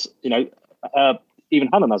 goals. Even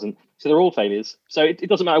Hanlon hasn't. So they're all failures. So it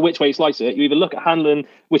doesn't matter which way you slice it. You either look at Hanlon,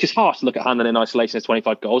 which is harsh to look at Hanlon in isolation as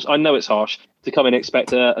 25 goals. I know it's harsh to come in and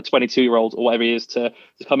expect a 22-year-old or whatever he is to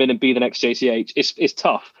come in and be the next JCH. It's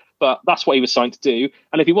tough, but that's what he was signed to do.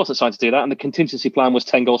 And if he wasn't signed to do that and the contingency plan was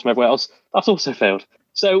 10 goals from everywhere else, that's also failed.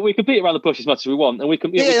 So we can beat around the bush as much as we want, and we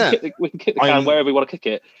can kick the can wherever we want to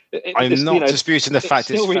kick it. I'm not disputing the fact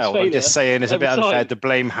it's failed. I'm just saying it's a bit unfair to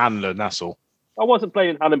blame Hanlon, that's all. I wasn't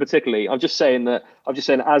blaming Hanlon particularly. I'm just saying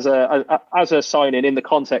as a signing in the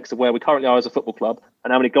context of where we currently are as a football club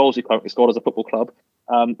and how many goals we currently scored as a football club,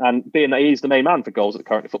 and being that he's the main man for goals at the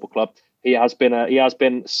current football club, he has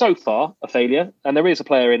been so far a failure. And there is a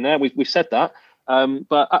player in there. We've said that,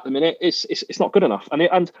 but at the minute it's not good enough.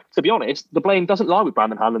 And to be honest, the blame doesn't lie with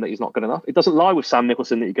Brandon Hanlon that he's not good enough. It doesn't lie with Sam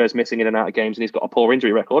Nicholson that he goes missing in and out of games and he's got a poor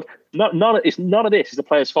injury record. None of this is the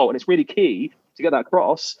player's fault, and it's really key to get that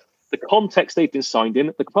across. The context they've been signed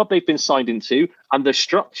in, the club they've been signed into, and the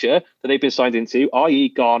structure that they've been signed into, i.e.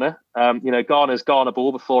 Ghana. Ghana's Ghana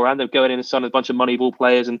ball beforehand. They're going in and signing a bunch of money ball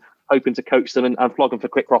players and hoping to coach them and flog them for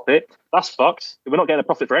quick profit. That's fucked. We're not getting a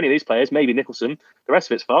profit for any of these players, maybe Nicholson. The rest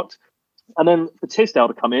of it's fucked. And then for Twasdale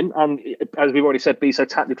to come in and, as we've already said, be so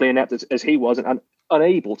tactically inept as he was and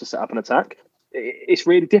unable to set up an attack, it's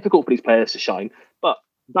really difficult for these players to shine. But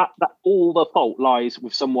that all the fault lies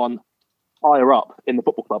with someone higher up in the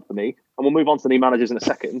football club for me, and we'll move on to the new managers in a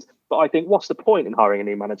second. But I think, what's the point in hiring a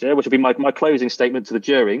new manager, which will be my closing statement to the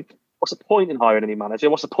jury? What's the point in hiring a new manager?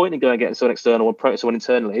 What's the point in going and getting someone external and promoting someone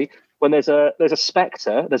internally when there's a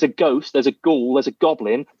spectre, there's a ghost, there's a ghoul, there's a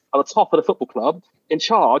goblin at the top of the football club in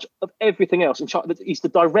charge of everything else? He's the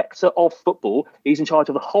director of football. He's in charge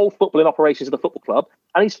of the whole footballing operations of the football club,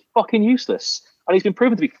 and he's fucking useless. And he's been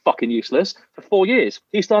proven to be fucking useless for 4 years.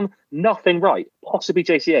 He's done nothing right, possibly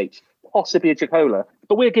JCH. Possibly a Jacola,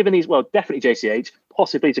 but we're giving these, well, definitely JCH,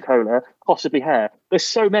 possibly Tacola, possibly Hare. There's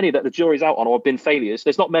so many that the jury's out on or have been failures.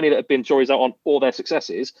 There's not many that have been juries out on all their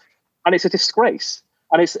successes. And it's a disgrace.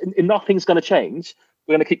 And nothing's going to change.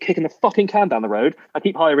 We're going to keep kicking the fucking can down the road and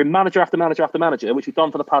keep hiring manager after manager after manager, which we've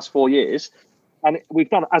done for the past 4 years. And we've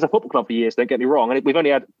done as a football club for years, don't get me wrong. And we've only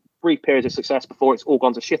had brief periods of success before it's all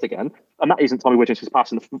gone to shit again. And that isn't Tommy Widgeon's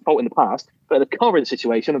fault in the past. But the current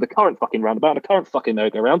situation and the current fucking roundabout and the current fucking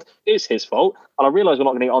merry-go-round is his fault. And I realise we're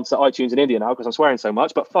not going to get onto iTunes in India now because I'm swearing so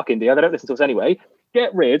much. But fuck India, they don't listen to us anyway.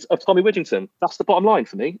 Get rid of Tommy Widgington. That's the bottom line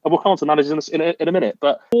for me. And we'll come on to managers in a minute.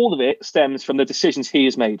 But all of it stems from the decisions he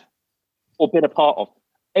has made or been a part of.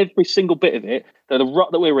 Every single bit of it, the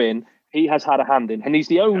rut that we're in, he has had a hand in. And he's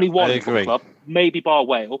the only one in the football club, maybe bar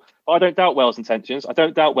Whale. I don't doubt Whale's intentions. I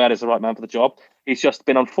don't doubt Whale is the right man for the job. He's just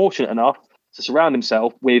been unfortunate enough to surround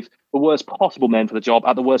himself with the worst possible men for the job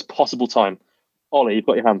at the worst possible time. Ollie, you've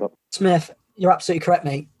got your hand up. Smith, you're absolutely correct,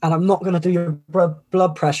 mate. And I'm not going to do your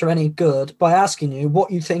blood pressure any good by asking you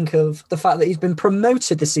what you think of the fact that he's been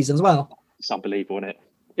promoted this season as well. It's unbelievable, isn't it?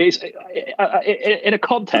 It's in a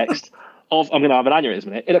context of, I'm going to have an aneurysm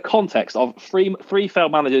in it, in a context of three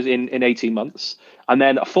failed managers in 18 months, and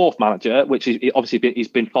then a fourth manager, which is obviously he's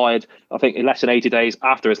been fired, I think, in less than 80 days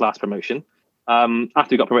after his last promotion,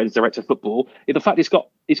 after he got promoted as director of football. The fact he's got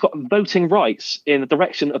voting rights in the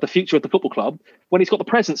direction of the future of the football club when he's got the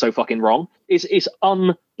president so fucking wrong is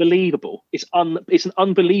unbelievable. It's an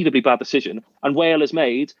unbelievably bad decision, and Whale has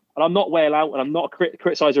made. And I'm not Whale out, and I'm not a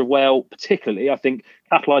criticiser of Whale particularly. I think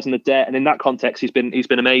capitalising the debt, and in that context, he's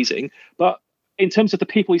been amazing. But in terms of the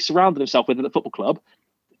people he's surrounded himself with at the football club,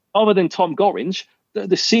 other than Tom Gorringe,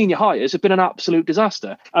 the senior hires have been an absolute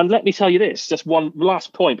disaster. And let me tell you this, just one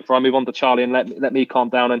last point before I move on to Charlie and let me calm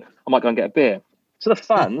down, and I might go and get a beer. To the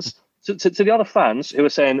fans, to the other fans who are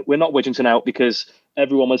saying we're not Widgington out because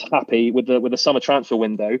everyone was happy with the summer transfer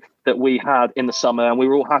window that we had in the summer, and we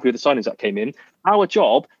were all happy with the signings that came in. Our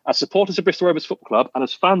job as supporters of Bristol Rovers Football Club and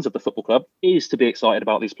as fans of the football club is to be excited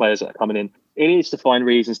about these players that are coming in. It is to find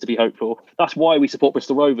reasons to be hopeful. That's why we support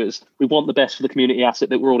Bristol Rovers. We want the best for the community asset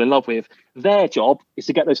that we're all in love with. Their job is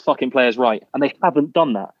to get those fucking players right, and they haven't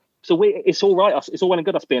done that. So it's all right. It's all well and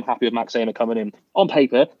good us being happy with Max Aymer coming in. On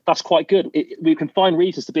paper, that's quite good. We can find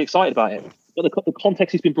reasons to be excited about it. But the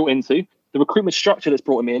context he's been brought into, the recruitment structure that's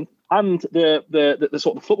brought him in, and the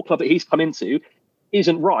sort of football club that he's come into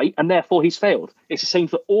isn't right, and therefore he's failed. It's the same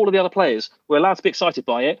for all of the other players. We're allowed to be excited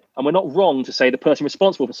by it, and we're not wrong to say the person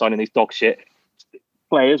responsible for signing these dog shit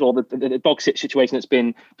players or the dog shit situation that's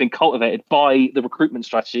been cultivated by the recruitment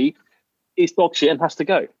strategy is dog shit and has to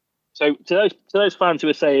go. So to those fans who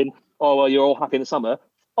are saying, oh, well, you're all happy in the summer,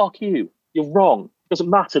 fuck you. You're wrong. It doesn't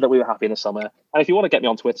matter that we were happy in the summer. And if you want to get me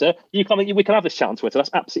on Twitter, we can have this chat on Twitter.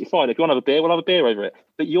 That's absolutely fine. If you want to have a beer, we'll have a beer over it.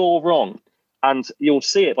 But you're wrong. And you'll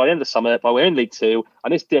see it by the end of the summer, by we're in League Two,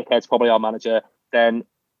 and this dickhead's probably our manager, then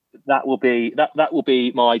that will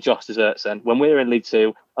be my just desserts then. When we're in League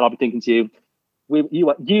Two, and I'll be thinking to you,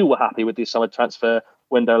 you were happy with the summer transfer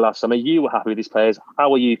window last summer. You were happy with these players.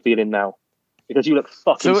 How are you feeling now? Because you look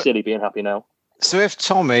fucking silly being happy now. So if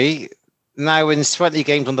Tommy now wins 20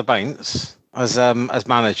 games on the bounce as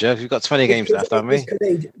manager, we've got 20 games left, haven't we?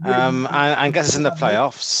 And gets us in the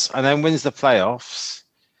playoffs, and then wins the playoffs,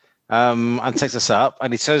 and takes us up,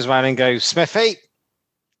 and he turns around and goes, Smithy,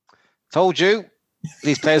 told you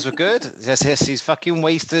these players were good. It's these fucking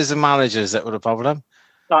wasters and managers that were the problem.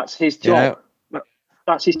 That's his job.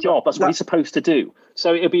 That's his job. That's what he's supposed to do.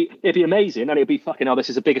 So it'd be amazing, and it'd be fucking. Oh, this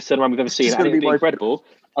is the biggest turnaround we've ever seen, and it'd be incredible.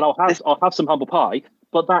 And I'll have some humble pie,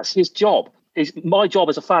 but that's his job. My job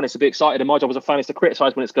as a fan is to be excited, and my job as a fan is to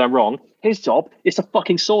criticise when it's going wrong. His job is to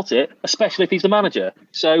fucking sort it, especially if he's the manager.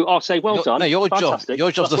 So I'll say, well done. No, your job's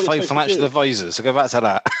to find financial advisors. So go back to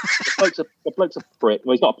that. The bloke's a prick.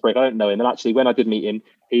 Well, he's not a prick. I don't know him. And actually, when I did meet him,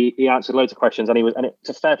 he answered loads of questions, and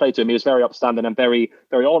it's fair play to him. He was very upstanding and very,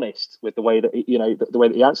 very honest with the way that the way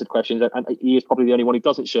that he answered questions. And he is probably the only one who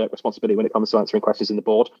doesn't shirk responsibility when it comes to answering questions in the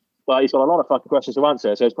board. But he's got a lot of fucking questions to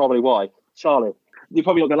answer, so it's probably why. Charlie. You're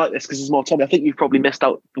probably not going to like this because it's more Tommy. I think you've probably missed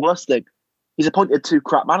out the worst thing. He's appointed 2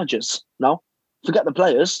 crap managers now. Forget the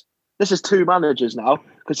players. This is 2 managers now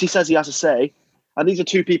because he says he has a say. And these are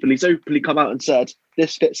 2 people. He's openly come out and said,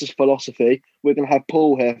 this fits his philosophy. We're going to have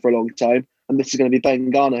Paul here for a long time. And this is going to be Ben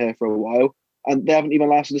Garner here for a while. And they haven't even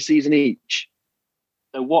lasted a season each.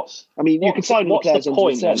 So you can sign the players the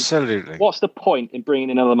point? Absolutely. What's the point in bringing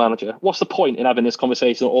in another manager? What's the point in having this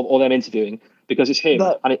conversation or them interviewing? Because it's him.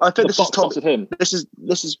 No, and I think this is Tommy. Him. This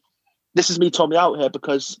is me, Tommy, out here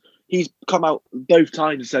because he's come out both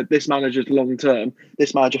times and said this manager's long term.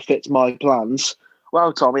 This manager fits my plans.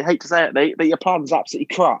 Well, Tommy, I hate to say it, mate, but your plan's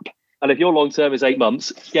absolutely crap. And if your long term is 8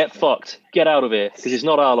 months, get fucked. Get out of here, because it's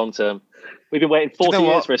not our long term. We've been waiting 40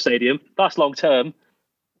 years for a stadium. That's long term.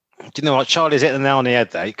 Do you know what? Charlie's hit the nail on the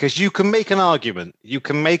head there, because you can make an argument.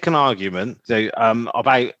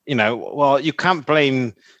 About, well, you can't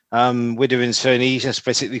blame Witherington. He's just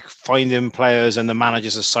basically finding players and the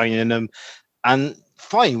managers are signing them. And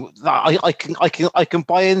fine, I can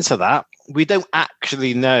buy into that. We don't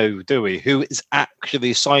actually know, do we, who is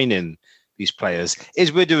actually signing these players?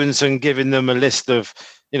 Is Witherington giving them a list of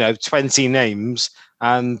 20 names,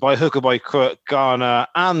 and by hook or by crook, Garner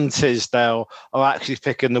and Tisdale are actually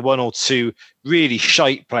picking the one or two really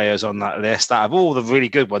shite players on that list out of all the really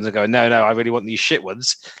good ones and going, no, I really want these shit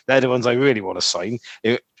ones. They're the ones I really want to sign.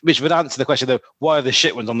 Which would answer the question of why are the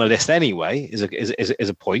shit ones on the list anyway? Is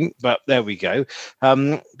a point, but there we go.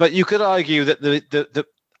 But you could argue that the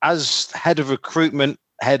as head of recruitment,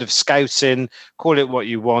 head of scouting, call it what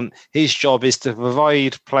you want, his job is to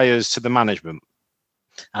provide players to the management,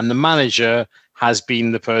 and the manager has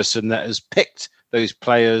been the person that has picked those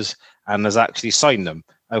players and has actually signed them.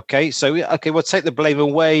 Okay, so we'll take the blame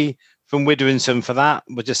away from Witherington for that.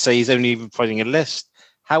 We'll just say he's only providing a list.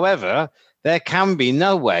 However, there can be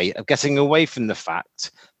no way of getting away from the fact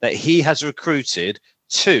that he has recruited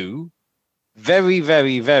 2 very,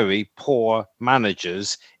 very, very poor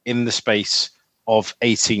managers in the space of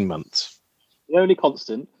 18 months. The only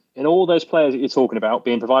constant in all those players that you're talking about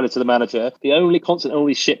being provided to the manager, the only constant, all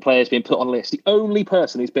these shit players being put on a list, the only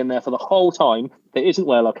person who's been there for the whole time that isn't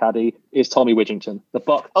Wales caddy is Tommy Widgerington. The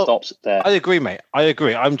buck stops there. I agree, mate. I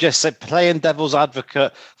agree. I'm just playing devil's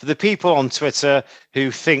advocate for the people on Twitter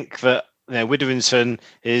who think that Widgerington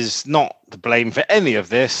is not to blame for any of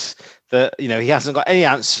this. That he hasn't got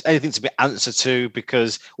anything to be answered to,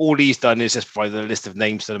 because all he's done is just provide a list of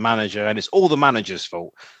names to the manager, and it's all the manager's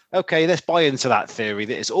fault. Okay, let's buy into that theory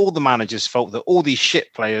that it's all the manager's fault, that all these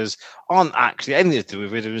shit players aren't actually anything to do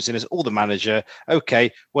with Witherington. It's all the manager.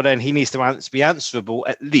 Okay, well then he needs to be answerable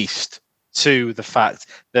at least to the fact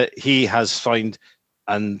that he has signed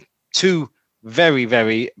 2 very,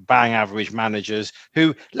 very bang average managers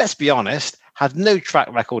who, let's be honest, had no track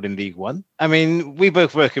record in League One. I mean, we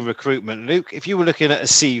both work in recruitment, Luke. If you were looking at a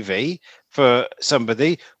CV for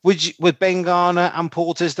somebody, would Ben Garner and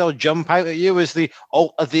Paul Tisdale jump out at you as the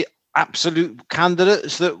absolute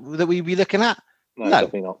candidates that we'd be looking at? No,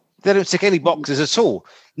 definitely not. They don't tick any boxes at all.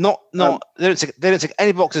 They don't tick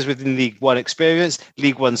any boxes within League One experience,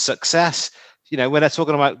 League One success. When they're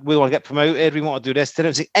talking about we want to get promoted, we want to do this, they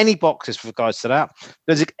don't tick any boxes with regards to that.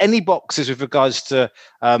 They don't tick any boxes with regards to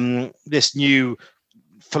this new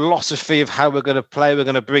philosophy of how we're going to play. We're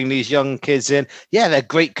going to bring these young kids in. Yeah, they're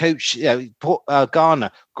great coach.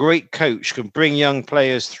 Garner, great coach, can bring young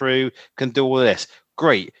players through, can do all this.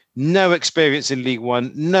 Great. No experience in League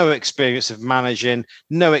One, no experience of managing,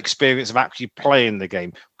 no experience of actually playing the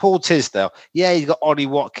game. Paul Tisdale, yeah, he's got Ollie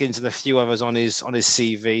Watkins and a few others on his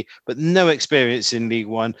CV, but no experience in League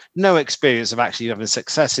One, no experience of actually having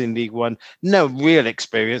success in League One, no real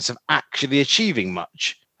experience of actually achieving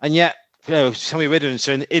much. And yet, Tommy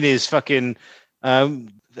Witherington, in his fucking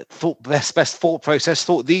best thought process,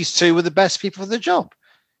 thought these 2 were the best people for the job.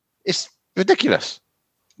 It's ridiculous.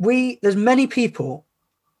 There's many people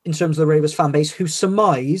in terms of the Ravers fan base who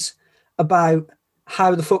surmise about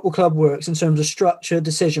how the football club works in terms of structure,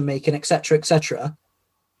 decision making, etc., etc.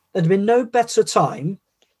 There'd been no better time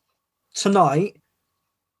tonight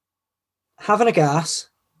having a gas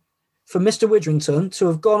for Mr. Widgerington to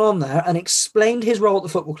have gone on there and explained his role at the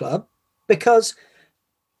football club, because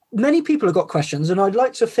many people have got questions, and I'd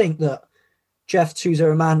like to think that Jeff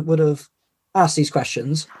 2-0-Man would have asked these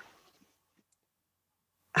questions.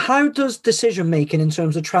 How does decision making in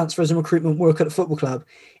terms of transfers and recruitment work at a football club?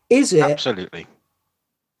 Is it absolutely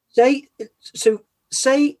say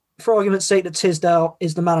for argument's sake that Tisdale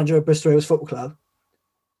is the manager of Bristol Rovers Football Club?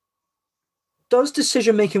 Does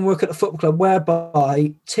decision making work at a football club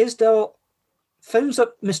whereby Tisdale phones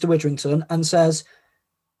up Mr. Widgerington and says,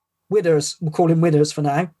 Withers, we'll call him Withers for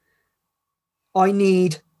now, I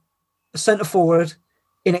need a centre forward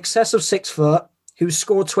in excess of 6 foot who's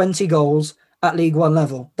scored 20 goals at League One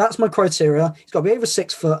level. That's my criteria. He's got to be over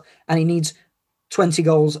 6 foot and he needs 20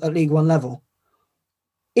 goals at League One level.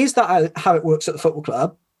 Is that how it works at the football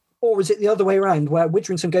club? Or is it the other way around, where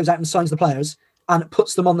Widgerington goes out and signs the players and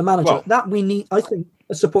puts them on the manager? Well, that we need, I think,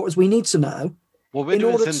 as supporters, we need to know. Well,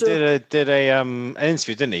 Widgerington did an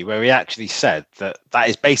interview, didn't he, where he actually said that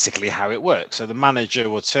is basically how it works. So the manager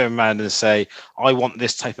will turn around and say, I want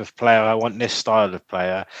this type of player, I want this style of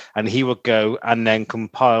player, and he would go and then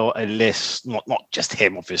compile a list, not just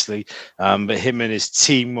him, obviously, but him and his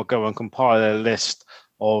team will go and compile a list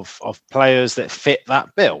of players that fit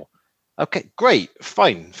that bill. Okay, great,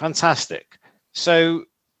 fine, fantastic. So,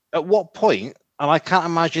 at what point? And I can't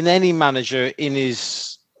imagine any manager in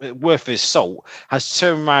his worth his salt has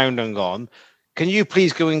turned around and gone, "Can you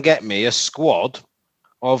please go and get me a squad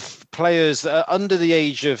of players that are under the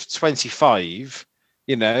age of 25,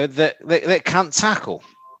 that can't tackle?"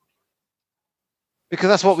 Because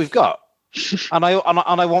that's what we've got, and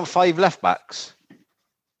I want 5 left backs.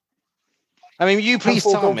 I mean, you please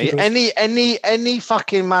tell me any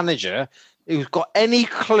fucking manager who's got any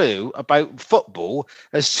clue about football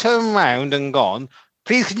has turned around and gone,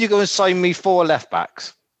 "Please, can you go and sign me 4 left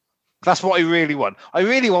backs?" That's what I really want. I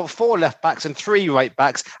really want 4 left backs and 3 right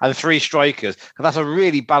backs and 3 strikers. And that's a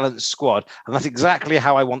really balanced squad. And that's exactly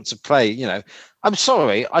how I want to play. I'm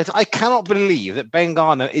sorry. I cannot believe that Ben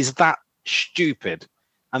Garner is that stupid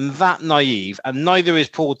and that naive, and neither is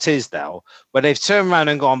Paul Tisdale, where they've turned around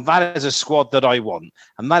and gone, "That is a squad that I want,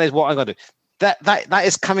 and that is what I'm going to do." That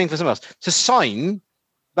is coming from someone else. To sign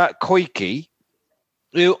that Koike,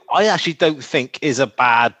 who I actually don't think is a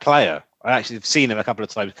bad player. I actually have seen him a couple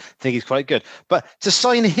of times, think he's quite good. But to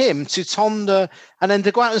sign him to Tonda and then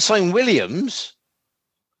to go out and sign Williams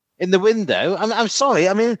in the window, I'm sorry.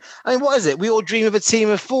 I mean, what is it? We all dream of a team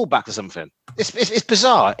of fullbacks or something. It's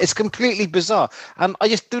bizarre. It's completely bizarre, and I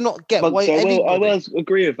just do not get why. I will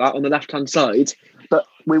agree with that on the left-hand side, but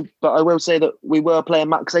I will say that we were playing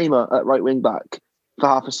Max Amer at right wing back for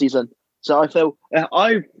half a season. So I feel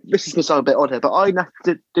this is going to sound a bit odd here, but I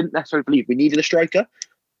didn't necessarily believe we needed a striker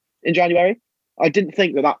in January. I didn't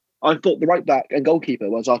think that. I thought the right back and goalkeeper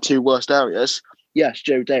was our 2 worst areas. Yes,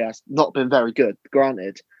 Joe Day has not been very good,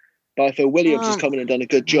 granted, but I feel Williams has come in and done a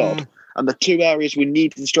good job. And the 2 areas we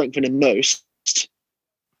needed to strengthen him most,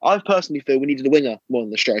 I personally feel we needed a winger more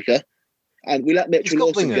than the striker. And we let Mitchell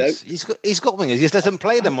Lawson go. He's got wingers. He just doesn't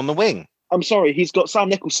play them on the wing. I'm sorry, he's got Sam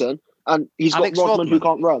Nicholson and he's got Rodman who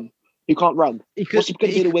can't run. He can't. He could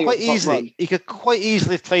quite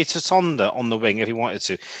easily play Tatonda on the wing if he wanted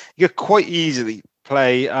to. He could quite easily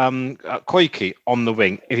play Koike on the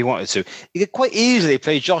wing if he wanted to. He could quite easily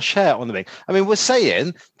play Josh Hare on the wing. I mean, we're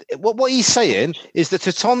saying what he's saying is that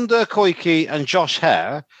Tatonda, Koike, and Josh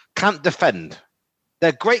Hare can't defend.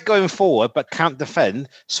 They're great going forward, but can't defend.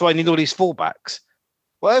 So I need all these fullbacks.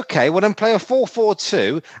 Well, okay, well then play a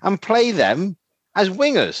 4-4-2 and play them as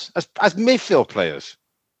wingers, as midfield players.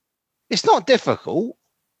 It's not difficult.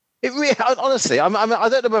 It really, honestly, I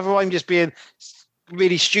don't know whether I'm just being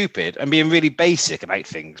really stupid and being really basic about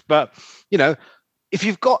things, but if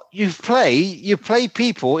you play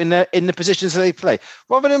people in the positions that they play,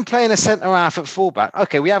 rather than playing a centre half at fullback.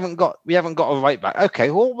 Okay, we haven't got a right back. Okay,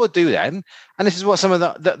 well, what we'll do then, and this is what some of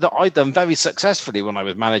that I've done very successfully when I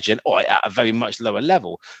was managing, or at a very much lower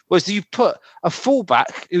level, was you put a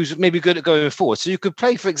fullback who's maybe good at going forward. So you could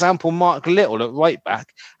play, for example, Mark Little at right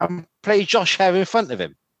back and play Josh Hare in front of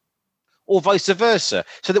him, or vice versa,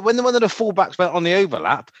 so that when one of the fullbacks went on the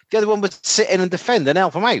overlap, the other one would sit in and defend and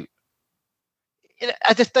help him out.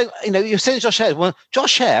 I just don't, you're saying Josh Hare. Well,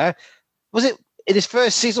 Josh Hare, was it in his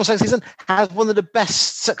first season or second season, has one of the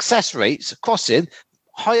best success rates, crossing,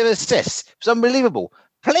 higher assists. It was unbelievable.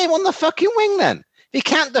 Play him on the fucking wing then. If he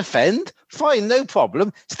can't defend, fine, no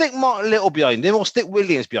problem. Stick Mark Little behind him or stick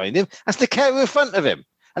Williams behind him and stick Hare in front of him.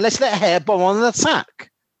 And let's let Hare bomb on an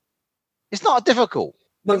attack. It's not difficult.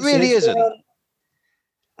 It really isn't.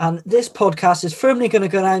 And this podcast is firmly going to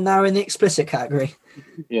go down now in the explicit category.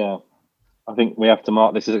 Yeah. I think we have to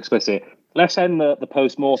mark this as explicit. Let's end the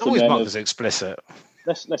post-mortem. It's always marked as explicit.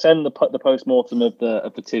 Let's end the post-mortem of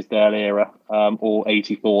the Tisdale era, all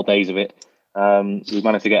 84 days of it. We've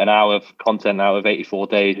managed to get an hour of content out of 84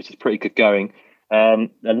 days, which is pretty good going. And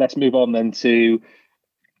let's move on then to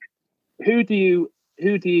who do you?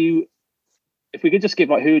 If we could just give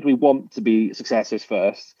who do we want to be successes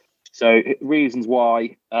first? So reasons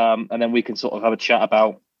why, and then we can sort of have a chat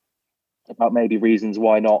about maybe reasons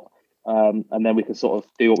why not. And then we can sort of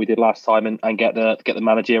do what we did last time and get the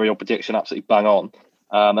managerial prediction absolutely bang on,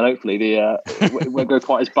 and hopefully it won't go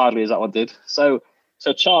quite as badly as that one did. So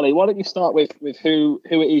Charlie, why don't you start with who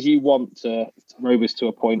it is you want Rovers to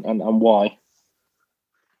appoint and why?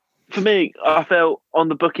 For me, I felt on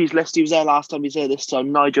the bookies list, he was there last time, he's there this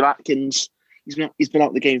time. Nigel Atkins, he's been out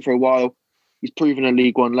of the game for a while. He's proven a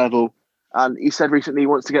League One level, and he said recently he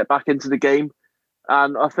wants to get back into the game.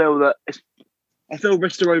 And I feel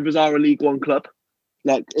Bristol Rovers are a League One club.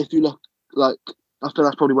 If you look, I feel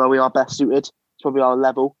that's probably where we are best suited. It's probably our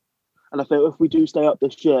level. And I feel if we do stay up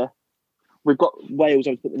this year, we've got Wales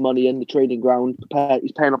to put the money in, the training ground,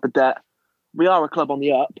 he's paying off the debt. We are a club on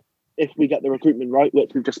the up if we get the recruitment right,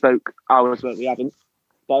 which we've just spoke hours about, we haven't.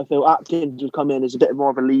 But I feel Atkins would come in as a bit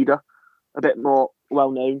more of a leader, a bit more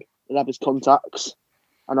well-known He'll have his contacts.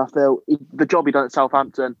 And I feel the job he done at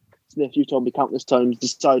Southampton, Smith, you've told me countless times,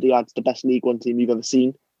 decided he adds the best League One team you've ever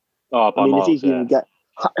seen. Oh, by miles, if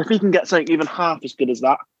he can get something even half as good as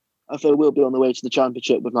that, I feel we'll be on the way to the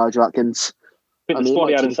Championship with Nigel Atkins. I think the squad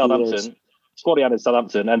he had in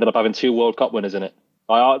Southampton ended up having 2 World Cup winners in it.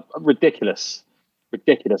 Ridiculous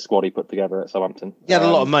squad he put together at Southampton. He had a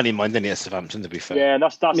lot of money in mind, didn't he, at Southampton, to be fair? Yeah, and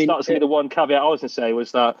that's going to be the one caveat I was going to say,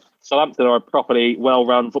 was that Southampton are a properly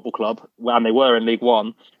well-run football club, and they were in League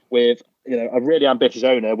One, with a really ambitious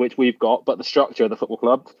owner, which we've got, but the structure of the football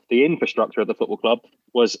club, the infrastructure of the football club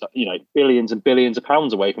was, billions and billions of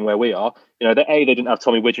pounds away from where we are. They didn't have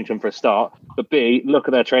Tommy Widgington for a start, but B, look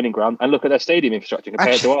at their training ground and look at their stadium infrastructure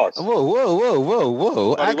compared to ours. Whoa.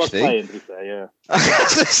 Well, actually, he was playing, to be fair, yeah. I was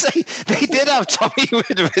going to say, they did have Tommy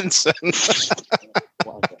Widgington.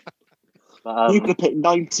 You could have picked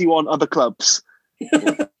 91 other clubs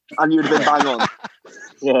and you'd have been bang on.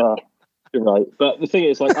 Yeah, you're right. But the thing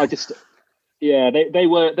is, they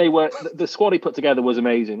were the squad he put together was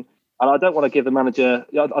amazing. And I don't want to give the manager,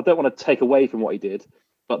 I don't want to take away from what he did,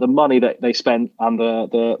 but the money that they spent and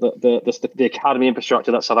the academy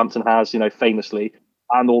infrastructure that Southampton has, famously,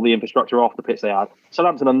 and all the infrastructure off the pitch they had.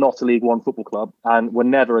 Southampton are not a League One football club, and were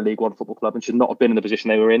never a League One football club, and should not have been in the position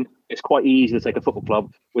they were in. It's quite easy to take a football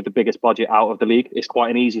club with the biggest budget out of the league. It's quite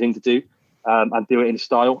an easy thing to do, and do it in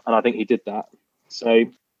style. And I think he did that. So,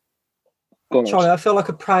 Charlie, I feel like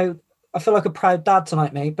a proud dad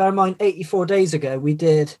tonight, mate. Bear in mind, 84 days ago we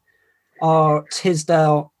did our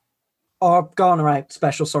Twasdale, our Garner Out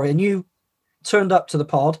special. And you turned up to the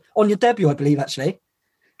pod on your debut, I believe, actually,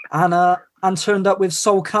 and turned up with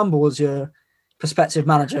Sol Campbell as your prospective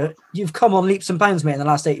manager. You've come on leaps and bounds, mate, in the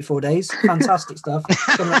last 84 days. Fantastic stuff. I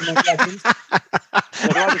just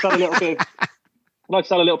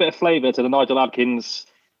add a little bit of flavour to the Nigel Adkins,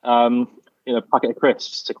 packet of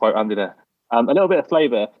crisps, to quote Andy there. A little bit of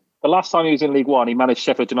flavour. The last time he was in League One, he managed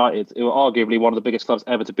Sheffield United, who were arguably one of the biggest clubs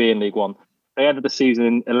ever to be in League One. They ended the season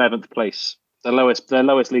in 11th place, the lowest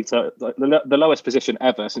league, the lowest position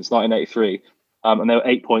ever since 1983, and they were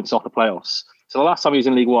 8 points off the playoffs. So the last time he was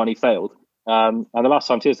in League One, he failed, and the last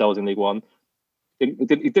time Twasdale was in League One, he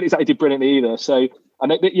didn't exactly do brilliantly either. So,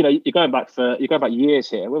 and you're going back years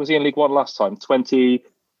here. When was he in League One last time?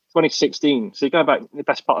 2016. So you're going back the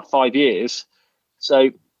best part of 5 years.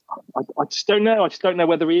 So I just don't know. I just don't know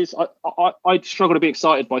whether he is. I struggle to be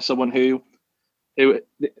excited by someone who the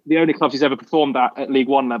only clubs he's ever performed at League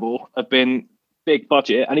One level have been big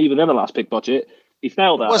budget, and even in the last big budget, he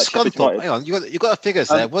failed at. Was Scunthorpe? Hang on, you got the figures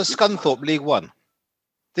there. Was Scunthorpe League One?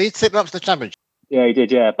 Did he take them up to the Championship? Yeah, he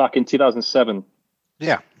did. Yeah, back in 2007.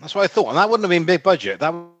 Yeah, that's what I thought, and that wouldn't have been big budget.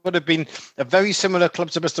 That would have been a very similar club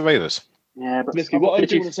to Mr. Ravers. Yeah, but Misky, what I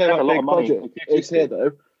do want to say about big budget is here,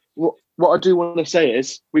 though. What I do want to say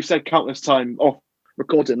is, we've said countless times off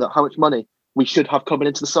recording that how much money we should have coming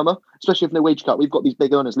into the summer, especially if no wage cut. We've got these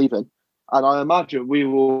big owners leaving. And I imagine we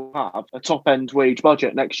will have a top-end wage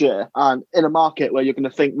budget next year. And in a market where you're going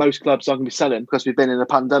to think most clubs are going to be selling because we've been in a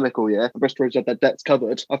pandemic all year, and Bristol Rovers have their debts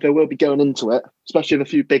covered, I feel we'll be going into it, especially with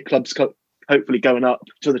a few big clubs hopefully going up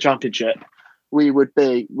to the Championship. We would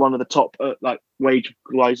be one of the top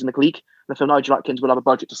wage-wise in the league. And so Nigel Atkins will have a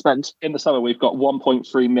budget to spend. In the summer, we've got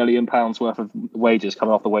 £1.3 million worth of wages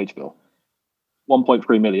coming off the wage bill.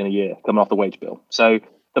 1.3 million a year coming off the wage bill. So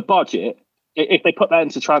the budget, if they put that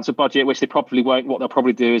into transfer budget, which they probably won't, what they'll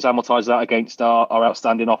probably do is amortise that against our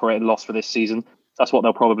outstanding operating loss for this season. That's what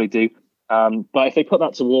they'll probably do. But if they put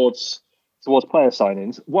that towards player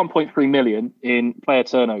signings, 1.3 million in player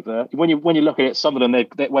turnover. When you look at it, some of them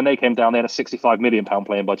when they came down, they had a £65 million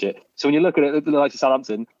playing budget. So when you look at it, the likes of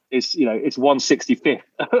Southampton, it's 1/65th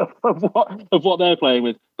of what they're playing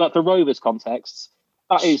with. But for Rovers contexts,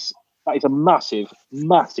 that is a massive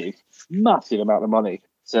amount of money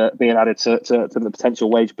being added to the potential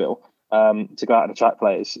wage bill to go out and attract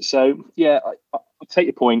players. So yeah, I take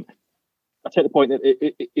your point. I take the point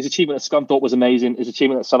that his achievement at Scunthorpe was amazing. His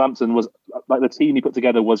achievement at Southampton was, like, the team he put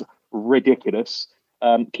together was ridiculous.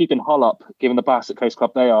 Keeping Hull up, given the Bassett Coast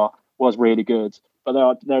Club they are, was really good. But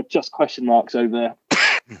there are just question marks over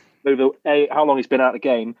A, how long he's been out of the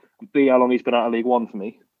game, and B, how long he's been out of League One for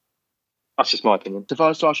me. That's just my opinion. If I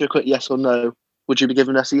was to ask you a quick yes or no, would you be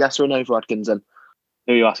giving us a yes or a no for Adkins then?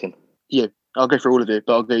 Who are you asking? You. I'll go for all of you,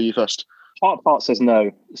 but I'll go you first. Part says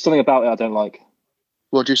no. Something about it I don't like.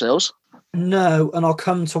 What do you say, Oz? No, and I'll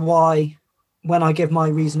come to why when I give my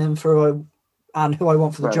reasoning for and who I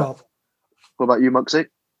want for the job. What about you, Mugsy?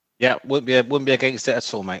 Yeah, wouldn't be against it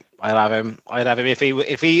at all, mate. I'd have him if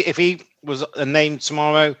he was a name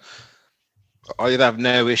tomorrow. I'd have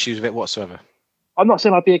no issues with it whatsoever. I'm not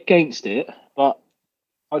saying I'd be against it, but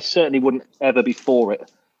I certainly wouldn't ever be for it.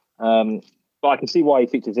 But I can see why he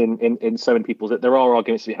features in so many people's. That there are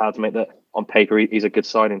arguments to be had to make that on paper he's a good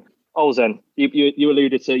signing. Olsen, you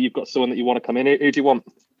alluded to you've got someone that you want to come in. Who do you want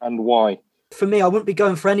and why? For me, I wouldn't be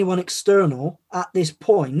going for anyone external at this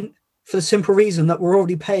point for the simple reason that we're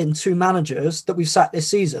already paying 2 managers that we've sacked this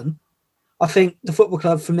season. I think the football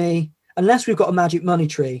club, for me, unless we've got a magic money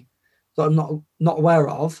tree that I'm not aware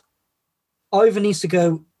of, either is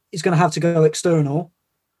going to have to go external,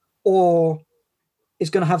 or is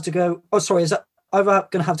going to have to go. Oh, sorry, is that either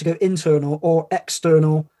going to have to go internal or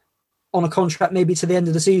external on a contract maybe to the end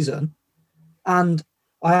of the season? And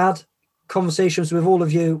I had conversations with all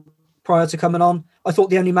of you prior to coming on. I thought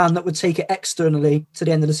the only man that would take it externally to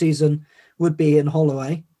the end of the season would be Ian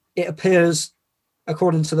Holloway. It appears,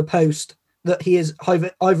 according to the Post, that he is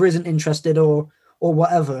either isn't interested or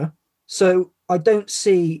whatever. So I don't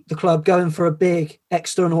see the club going for a big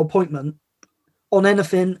external appointment on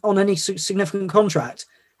any significant contract.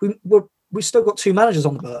 We've still got 2 managers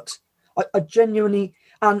on the books. I genuinely,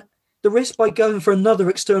 and the risk by going for another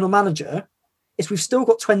external manager is we've still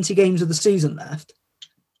got 20 games of the season left.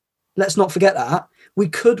 Let's not forget that. We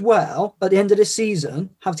could well, at the end of this season,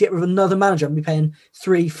 have to get rid of another manager and be paying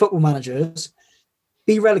 3 football managers,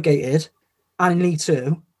 be relegated, and in League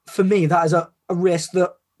 2. For me, that is a risk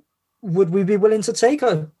that would we be willing to take?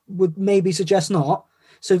 I would maybe suggest not.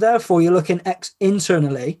 So therefore, you're looking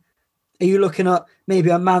internally. Are you looking at maybe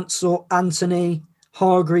a Mansell, Anthony,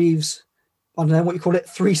 Hargreaves, I don't know what you call it,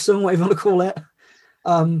 threesome, whatever you want to call it.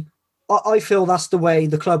 I feel that's the way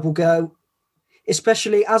the club will go.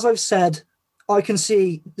 Especially, as I've said, I can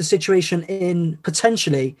see the situation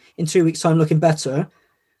potentially in 2 weeks' time looking better.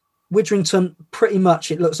 Widrington, pretty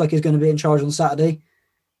much, it looks like he's going to be in charge on Saturday.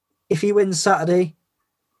 If he wins Saturday,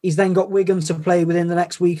 he's then got Wigan to play within the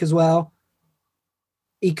next week as well.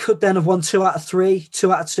 He could then have won 2 out of 3,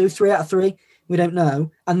 2 out of 2, 3 out of 3. We don't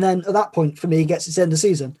know. And then at that point, for me, he gets his end of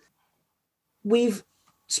season. We've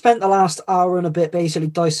spent the last hour and a bit basically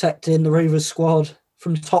dissecting the Rovers squad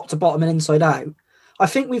from top to bottom and inside out. I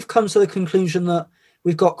think we've come to the conclusion that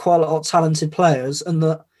we've got quite a lot of talented players and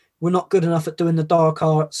that we're not good enough at doing the dark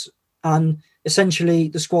arts, and essentially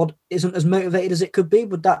the squad isn't as motivated as it could be.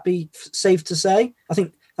 Would that be safe to say? I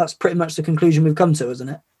think that's pretty much the conclusion we've come to, isn't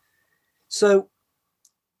it? So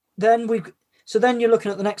then you're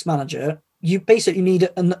looking at the next manager. You basically need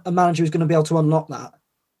a manager who's going to be able to unlock that.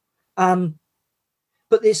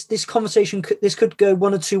 But this conversation could go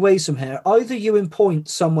one or 2 ways from here. Either you appoint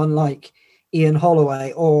someone like Ian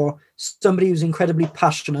Holloway or somebody who's incredibly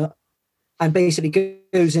passionate and basically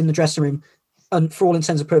goes in the dressing room and, for all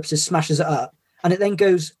intents and purposes, smashes it up. And it then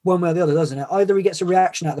goes one way or the other, doesn't it? Either he gets a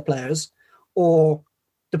reaction out of the players, or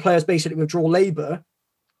the players basically withdraw labour,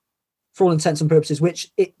 for all intents and purposes,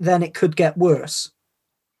 which it could get worse.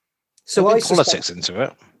 So I politics into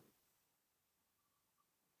it.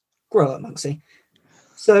 Grow up, Monksy.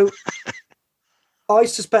 So I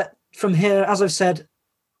suspect from here, as I've said,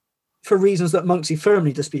 for reasons that Monksy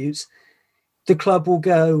firmly disputes, the club will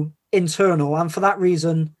go internal. And for that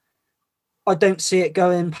reason, I don't see it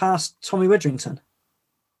going past Tommy Widrington.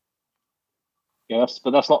 Yes,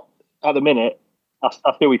 but that's not, at the minute, that's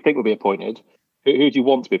who we think will be appointed. Who do you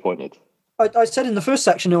want to be appointed? I said in the first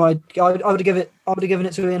section who I would have given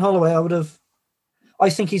it to Ian Holloway. I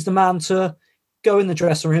think he's the man to go in the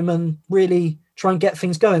dressing room and really try and get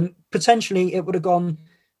things going. Potentially it would have gone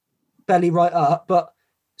belly right up, but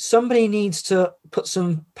somebody needs to put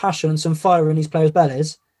some passion and some fire in these players'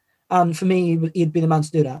 bellies. And for me, he'd be the man to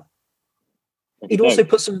do that. He'd also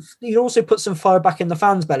put some fire back in the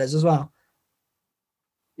fans' bellies as well.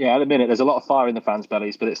 Yeah, at the minute, there's a lot of fire in the fans'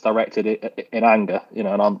 bellies, but it's directed in anger, and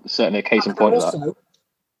I'm certainly a case in point of that.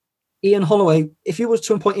 Ian Holloway, if you was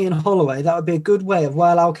to appoint Ian Holloway, that would be a good way of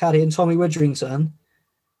Wael Al-Khadi and Tommy Widrington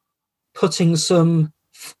putting some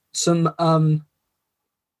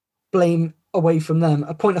blame away from them.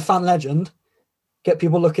 Appoint a fan legend, get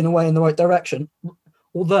people looking away in the right direction.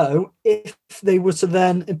 Although, if they were to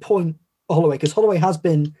then appoint Holloway, because Holloway has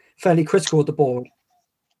been fairly critical of the board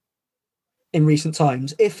in recent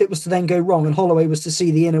times, if it was to then go wrong and Holloway was to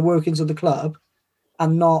see the inner workings of the club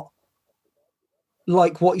and not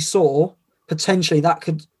like what he saw, potentially that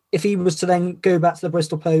could, if he was to then go back to the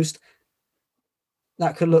Bristol Post,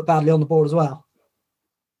 that could look badly on the board as well.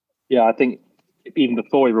 Yeah, I think even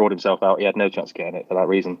before he ruled himself out, he had no chance of getting it for that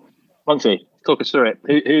reason. Monty, talk us through it.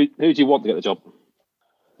 Who do you want to get the job?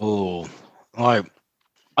 Oh,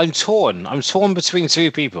 I'm torn. I'm torn between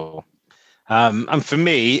 2 people. And for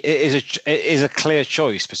me, it is a clear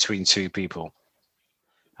choice between 2 people.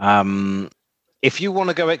 If you want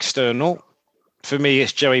to go external, for me,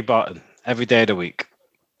 it's Jerry Barton every day of the week.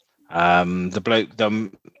 The bloke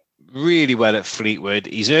done really well at Fleetwood.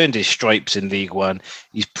 He's earned his stripes in League One.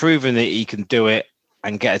 He's proven that he can do it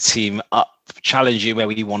and get a team up, challenging where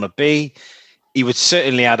we want to be. He would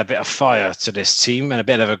certainly add a bit of fire to this team and a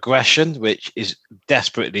bit of aggression, which is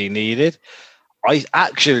desperately needed. I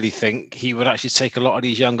actually think he would actually take a lot of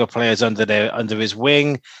these younger players under his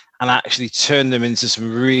wing and actually turn them into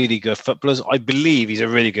some really good footballers. I believe he's a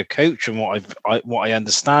really good coach, from what I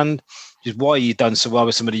understand, which is why he's done so well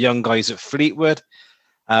with some of the young guys at Fleetwood.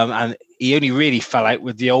 And he only really fell out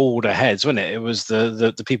with the older heads, wasn't it? It was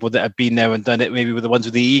the people that had been there and done it, maybe with the ones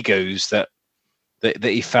with the egos that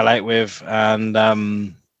he fell out with, and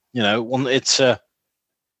wanted to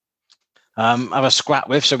have a scrap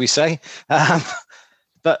with, shall we say?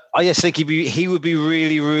 But I just think he would be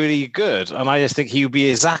really, really good, and I just think he would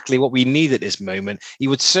be exactly what we need at this moment. He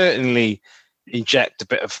would certainly inject a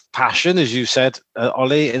bit of passion, as you said,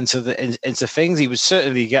 Ollie, into things. He would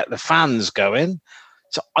certainly get the fans going.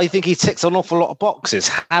 So I think he ticks an awful lot of boxes.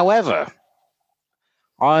 However,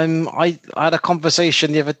 I had a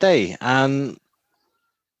conversation the other day, and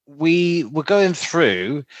we were going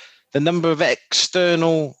through the number of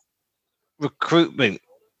external recruitment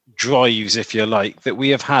drives, if you like, that we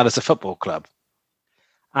have had as a football club.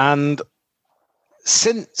 And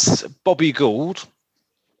since Bobby Gould,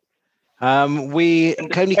 we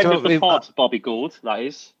can only come up with Bobby Gould, that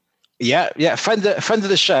is. Yeah, friend of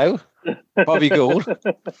the show, Bobby Gould,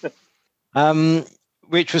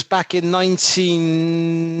 which was back in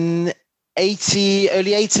 1980,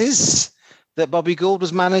 early 80s, that Bobby Gould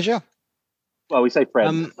was manager. Well, we say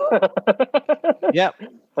friend. Yeah.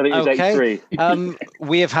 I think it was 83.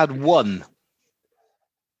 We have had one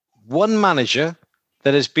manager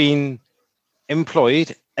that has been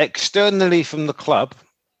employed externally from the club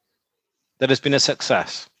that has been a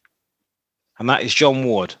success. And that is John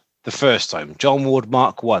Ward, the first time. John Ward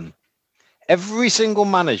Mark 1. Every single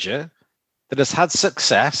manager that has had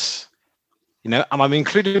success, and I'm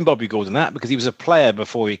including Bobby Gould in that because he was a player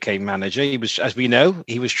before he became manager. He was, as we know,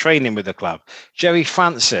 he was training with the club. Jerry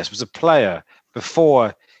Francis was a player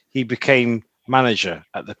before he became manager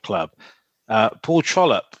at the club. Paul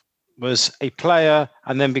Trollope was a player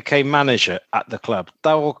and then became manager at the club.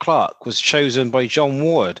 Darrell Clark was chosen by John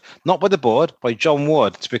Ward, not by the board, by John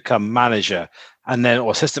Ward, to become manager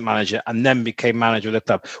or assistant manager, and then became manager of the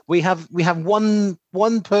club. We have one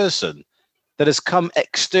person that has come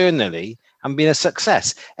externally and been a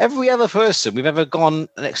success. Every other person we've ever gone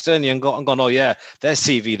externally and gone, oh yeah, their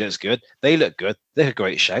CV looks good, they look good, they're a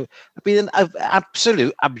great shout, have been an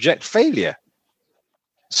absolute abject failure.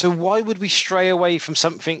 So why would we stray away from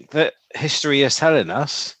something that history is telling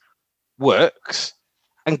us works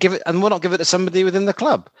and we'll not give it to somebody within the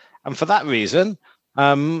club? And for that reason,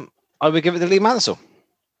 I would give it to Lee Mansell.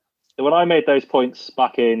 So when I made those points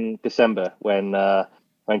back in December, when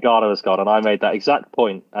Garner was gone, and I made that exact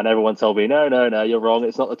point, and everyone told me, no, you're wrong,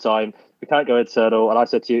 it's not the time, we can't go internal. And I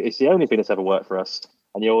said to you, it's the only thing that's ever worked for us.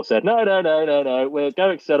 And you all said, no, we'll go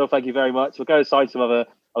external, thank you very much. We'll go sign some other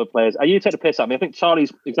players. And you take the piss at me. I think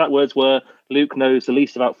Charlie's exact words were, Luke knows the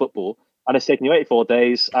least about football, and it's taken you 84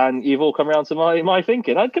 days, and you've all come around to my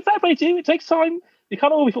thinking. And fair play to you, it takes time. You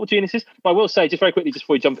can't all be football geniuses. But I will say, just very quickly, just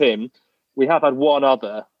before we jump in, we have had one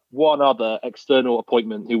other external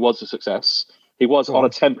appointment who was a success. He was on a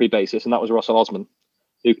temporary basis, and that was Russell Osman,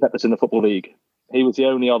 who kept us in the Football League. He was the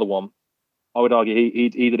only other one. I would argue he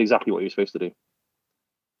did exactly what he was supposed to do.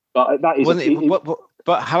 But that is.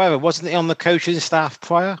 But however, wasn't he on the coaching staff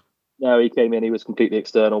prior? No, he came in. He was completely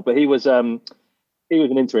external, but he was an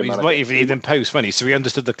interim manager. He's not even post money, so he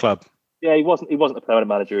understood the club. Yeah, he wasn't a permanent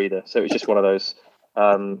manager either. So it was just one of those.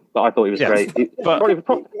 But I thought he was great.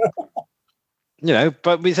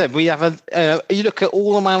 But we said we have you look at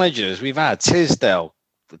all the managers we've had: Tisdale,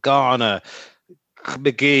 Garner,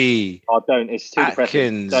 McGee. Oh, don't! It's too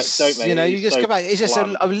Atkins. Don't mate. You just go back. It's just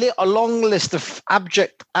a long list of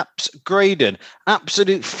abject, graded,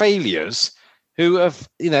 absolute failures who have,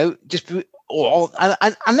 just.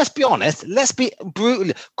 And let's be honest. Let's be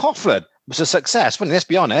brutal. Coughlin was a success. Let's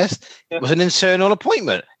be honest. Yeah. It was an internal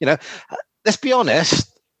appointment. Let's be honest.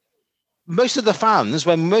 Most of the fans,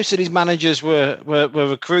 when most of these managers were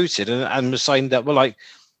recruited and were signed up, were like,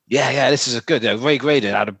 yeah, this is a good. Ray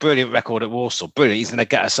Graydon had a brilliant record at Walsall. Brilliant. He's going to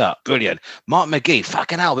get us up. Brilliant. Mark McGee.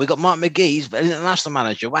 Fucking hell. We've got Mark McGee. He's an international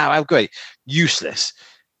manager. Wow, how great. Useless.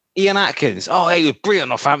 Ian Atkins. Oh, he was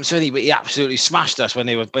brilliant off Hampton. He absolutely smashed us when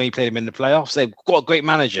he played him in the playoffs. They've got a great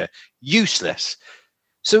manager. Useless.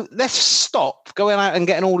 So let's stop going out and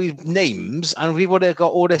getting all these names and people that have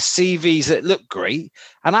got all their CVs that look great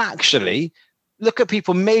and actually look at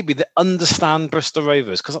people maybe that understand Bristol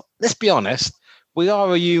Rovers. Because let's be honest, We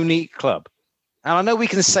are a unique club. And I know we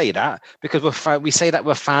can say that because we say that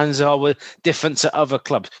we're fans we're different to other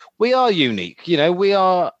clubs. We are unique. We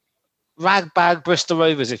are ragbag Bristol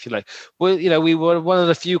Rovers, if you like. We were one of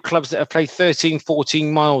the few clubs that have played 13,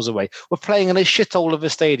 14 miles away. We're playing in a shithole of a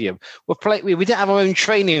stadium. We didn't have our own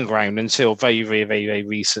training ground until very, very, very, very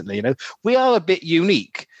recently. We are a bit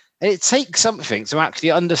unique. And it takes something to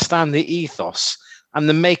actually understand the ethos and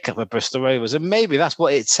the makeup of Bristol Rovers. And maybe that's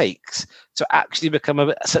what it takes to actually become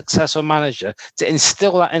a successful manager, to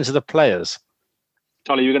instill that into the players.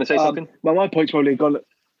 Charlie, you were going to say something? Well, my point's probably gone.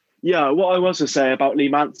 Yeah, what I was to say about Lee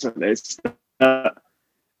Manson is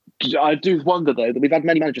I do wonder, though, that we've had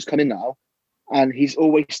many managers come in now and he's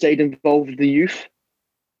always stayed involved with the youth.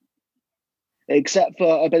 Except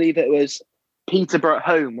for, I believe it was Peterborough at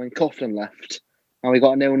home when Coughlin left and we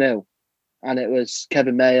got a 0-0. And it was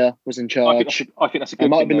Kevin Mayer was in charge. I think that's a good thing. It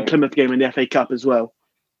might have been the Plymouth game in the FA Cup as well.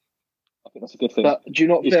 I think that's a good thing. But do you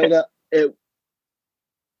not feel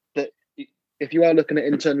that if you are looking at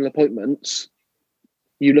internal appointments,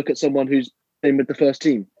 you look at someone who's been with the first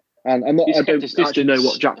team? And I don't actually know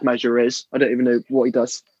what Jack Measure is. I don't even know what he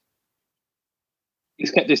does. He's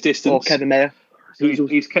kept his distance. Or Kevin Mayer.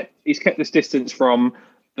 He's kept this distance from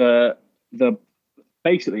the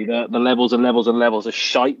basically the levels and levels and levels of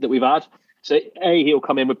shite that we've had. So he'll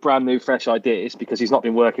come in with brand new, fresh ideas because he's not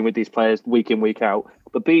been working with these players week in, week out.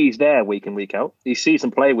 But B, he's there week in, week out. He sees them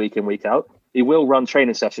play week in, week out. He will run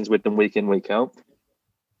training sessions with them week in, week out.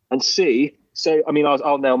 And C, so I mean,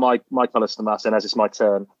 I'll nail my colours to the mast, and as it's my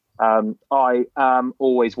turn, I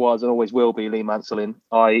always was and always will be Lee Mansell.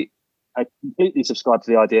 I completely subscribe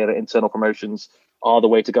to the idea that internal promotions are the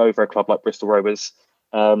way to go for a club like Bristol Rovers.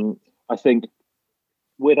 I think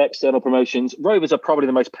with external promotions, Rovers are probably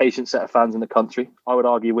the most patient set of fans in the country. I would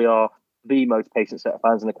argue we are the most patient set of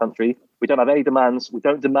fans in the country. We don't have any demands. We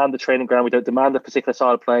don't demand the training ground. We don't demand a particular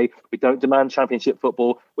style of play. We don't demand championship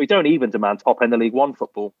football. We don't even demand top end of League One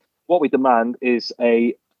football. What we demand is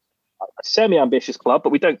a semi-ambitious club,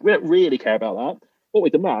 but we don't really care about that. What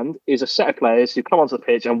we demand is a set of players who come onto the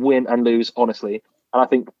pitch and win and lose honestly. And I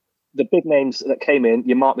think the big names that came in,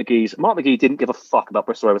 your Mark McGee didn't give a fuck about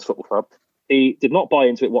Bristol Rovers Football Club. He did not buy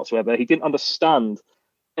into it whatsoever. He didn't understand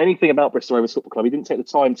anything about Bristol Rovers Football Club. He didn't take the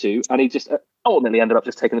time to, and he just ultimately ended up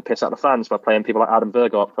just taking the piss out of the fans by playing people like Adam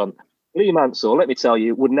Berger up front. Lee Mansell, let me tell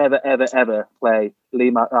you, would never, ever, ever play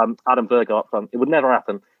Adam Berger up front. It would never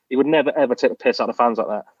happen. He would never, ever take the piss out of the fans like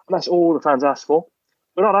that. And that's all the fans ask for.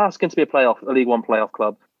 We're not asking to be a League One playoff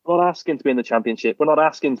club. We're not asking to be in the Championship. We're not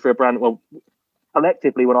asking for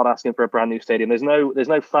collectively, we're not asking for a brand new stadium. There's no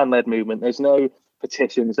fan-led movement. There's no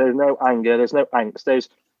petitions. There's no anger. There's no angst. There's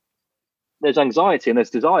anxiety and there's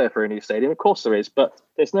desire for a new stadium. Of course there is, but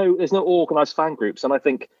there's no organised fan groups. And I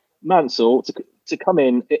think Mansell to come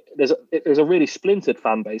in, there's a really splintered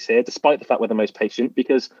fan base here, despite the fact we're the most patient,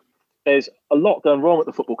 because there's a lot going wrong at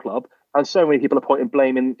the football club, and so many people are pointing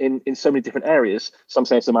blame in so many different areas. Some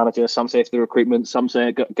say it's the manager, some say it's the recruitment, some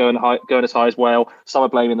say going as high as well. Some are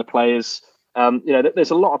blaming the players. There's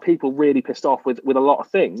a lot of people really pissed off with a lot of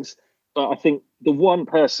things. But I think the one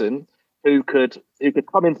person who could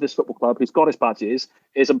come into this football club, who's got his badges,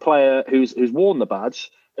 is a player who's worn the badge,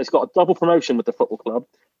 has got a double promotion with the football club,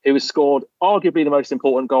 who has scored arguably the most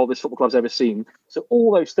important goal this football club's ever seen. So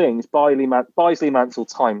all those things buys Lee Mansell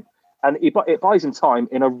time. And it buys him time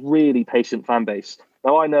in a really patient fan base.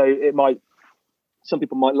 Now, I know some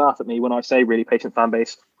people might laugh at me when I say really patient fan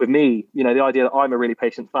base. With me, the idea that I'm a really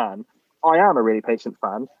patient fan, I am a really patient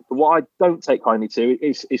fan. But what I don't take kindly to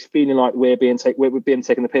is feeling like we're being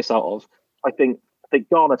taken the piss out of. I think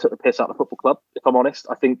Garner took the piss out of the football club, if I'm honest.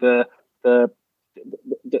 I think the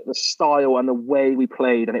style and the way we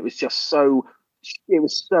played, and it was so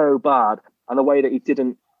bad. And the way that he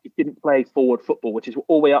didn't play forward football, which is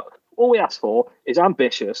all we ask for is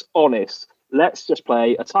ambitious, honest. Let's just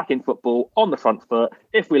play attacking football on the front foot.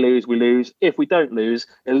 If we lose, we lose. If we don't lose,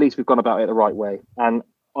 at least we've gone about it the right way. And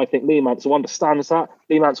I think Lee Mansell understands that.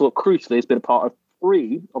 Lee Mansell, crucially, has been a part of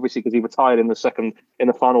 3, obviously because he retired in the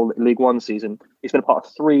final League One season. He's been a part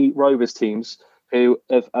of 3 Rovers teams who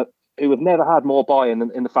have never had more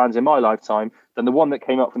buy-in in the fans in my lifetime than the one that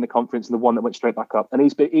came up from the conference and the one that went straight back up. And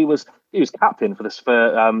he was captain for his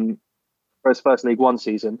first League One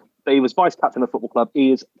season, but he was vice captain of the football club.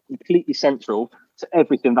 He is completely central to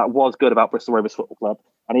everything that was good about Bristol Rovers Football Club,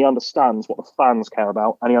 and he understands what the fans care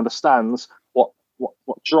about, and he understands what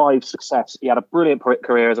drives success. He had a brilliant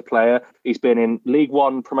career as a player. He's been in League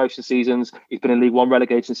One promotion seasons. He's been in League One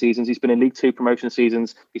relegation seasons. He's been in League Two promotion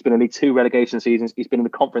seasons. He's been in League Two relegation seasons. He's been in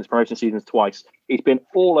the conference promotion seasons twice. He's been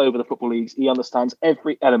all over the football leagues. He understands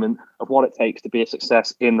every element of what it takes to be a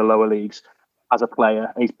success in the lower leagues. as a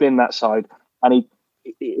player, and he's been that side, and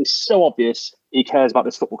it's so obvious he cares about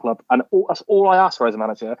this football club. And that's all I ask for as a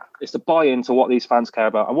manager, is to buy into what these fans care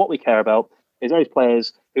about. And what we care about is those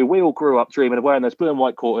players who we all grew up dreaming of wearing those blue and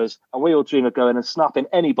white quarters, and we all dream of going and snapping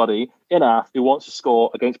anybody in half who wants to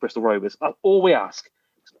score against Bristol Rovers. That's all we ask.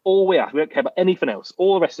 It's all we ask. We don't care about anything else.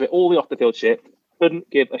 All the rest of it, all the off-the-field shit, couldn't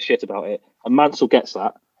give a shit about it. And Mansell gets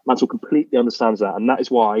that. Mansell completely understands that. And that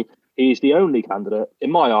is why he's the only candidate,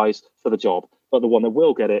 in my eyes, for the job. But the one that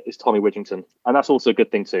will get it is Tommy Widgington. And that's also a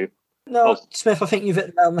good thing too. No, Smith, I think you've hit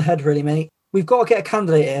the nail on the head, really, mate. We've got to get a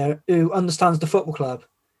candidate here who understands the football club.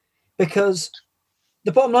 Because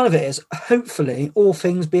the bottom line of it is, hopefully, all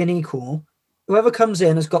things being equal, whoever comes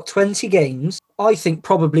in has got 20 games, I think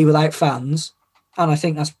probably without fans, and I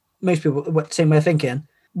think that's most people the same way of thinking.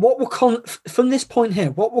 What will from this point here,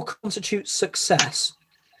 what will constitute success?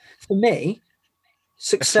 For me,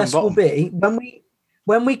 success will be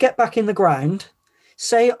when we get back in the ground,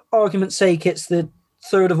 say, argument's sake, it's the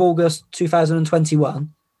 3rd of August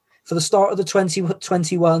 2021, for the start of the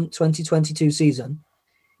 2021-2022 season,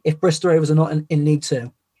 if Bristol Rovers are not in League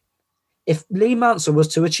Two. If Lee Mansell was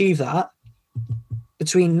to achieve that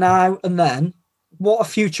between now and then, what a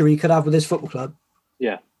future he could have with his football club.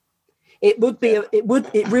 Yeah. It would be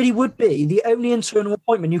it really would be the only internal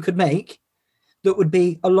appointment you could make that would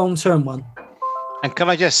be a long-term one. And can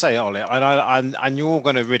I just say, Ollie, and you're all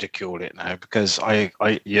going to ridicule it now because I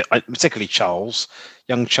particularly Charles,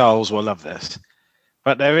 young Charles will love this.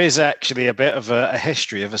 But there is actually a bit of a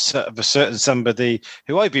history of a certain somebody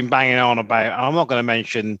who I've been banging on about. And I'm not going to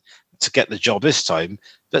mention to get the job this time,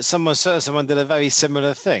 but someone did a very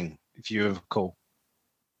similar thing, if you recall.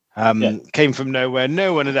 Came from nowhere.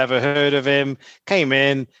 No one had ever heard of him. Came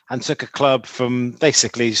in and took a club from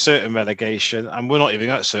basically certain relegation, and we're not even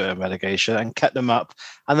at certain relegation, and kept them up,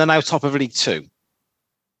 and they're now top of League Two.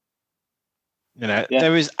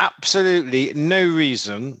 There is absolutely no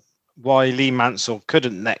reason why Lee Mansell could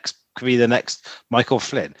be the next Michael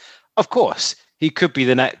Flynn. Of course, he could be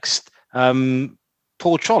the next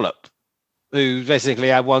Paul Trollope, who basically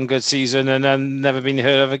had one good season and then never been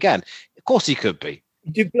heard of again. Of course, he could be.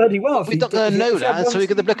 You do bloody well. We're not going to know that until we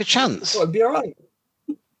get the bloke a chance. It'd be all right.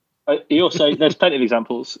 He also, there's plenty of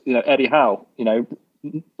examples. Eddie Howe,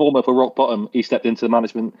 Bournemouth were rock bottom. He stepped into the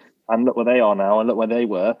management, and look where they are now, and look where they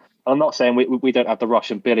were. I'm not saying we don't have the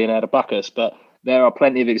Russian billionaire to back us, but there are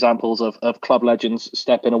plenty of examples of club legends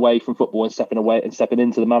stepping away from football and stepping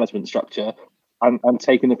into the management structure and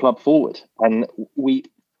taking the club forward. And we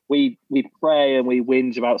pray and we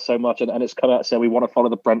whinge about so much, and it's come out and say we want to follow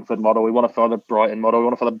the Brentford model, we want to follow the Brighton model, we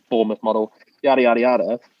want to follow the Bournemouth model, yada yada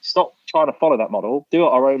yada. Stop trying to follow that model. Do it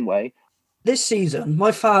our own way. This season,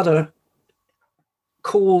 my father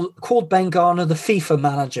called Ben Garner the FIFA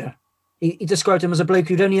manager. He described him as a bloke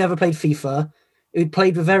who'd only ever played FIFA, who'd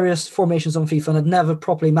played with various formations on FIFA and had never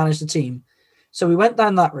properly managed a team. So we went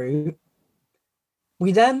down that route.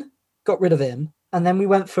 We then got rid of him, and then we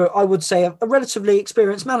went for, I would say, a relatively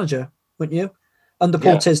experienced manager, wouldn't you? Under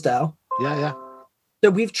Paul Tisdale. Yeah.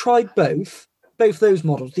 So we've tried both those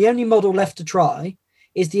models. The only model left to try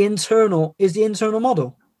is the internal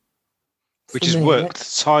model. Which has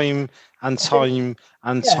worked time and time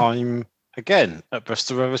again at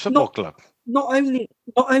Bristol Rovers Football Club. Not only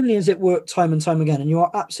has it worked time and time again, and you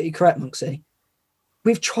are absolutely correct, Monksy,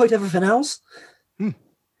 we've tried everything else.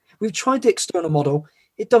 We've tried the external model.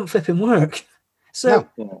 It don't flipping work. So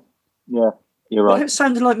yeah, you're right. It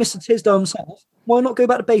sounded like Mr. Tisdale himself. Why not go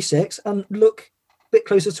back to basics and look a bit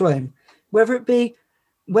closer to home? Whether it be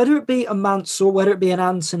a Mansell, whether it be an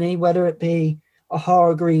Anthony, whether it be a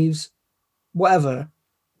Hargreaves, whatever,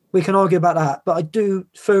 we can argue about that. But I do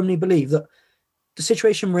firmly believe that the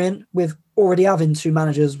situation we're in, with already having two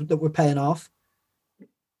managers that we're paying off,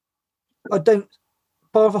 bar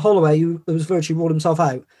for Holloway, who was virtually ruled himself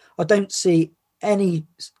out, I don't see any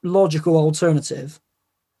logical alternative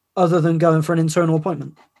other than going for an internal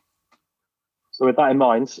appointment. So with that in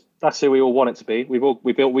mind, that's who we all want it to be. We've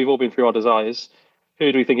all been through our desires.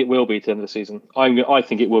 Who do we think it will be to the end of the season? I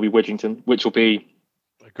think it will be Widgington, which will be.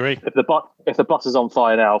 Agree. If the bus is on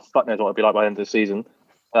fire now, fuck knows what it'll be like by the end of the season.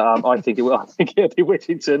 I think it will. I think it'll be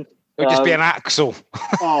Widgington. It'll just be an axle.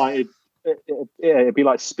 It'd be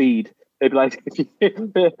like speed. It'd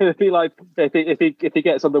be like if he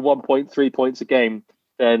gets under 1.3 points a game,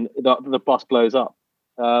 then the bus blows up,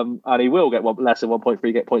 and he will get less than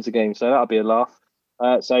 1.3 points a game. So that'll be a laugh.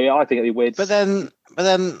 I think it'll be weird. But then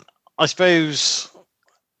I suppose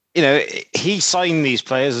he signed these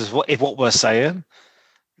players as what we're saying.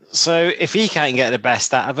 So if he can't get the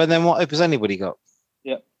best out of them, then what hope has anybody got?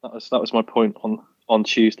 Yeah, that was my point on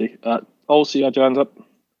Tuesday. Also, you had your hands up.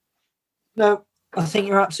 No, I think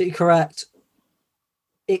you're absolutely correct.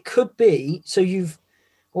 It could be so you've,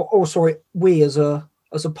 sorry, we as a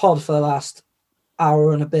pod for the last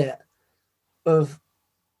hour and a bit of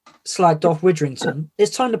slagged off Widrington.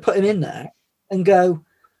 It's time to put him in there and go,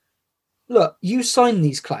 look, you sign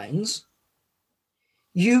these clowns.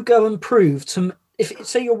 You go and prove to, if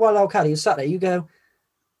say you're Wild Al-Khadi is Saturday, you go,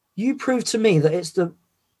 you prove to me that it's the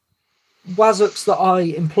Wazuks that I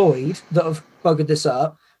employed that have buggered this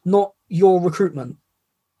up, not your recruitment.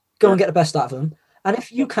 Go and get the best out of them. And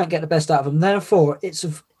if you can't get the best out of them, therefore, it's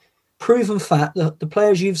a proven fact that the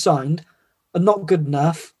players you've signed are not good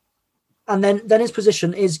enough. And then his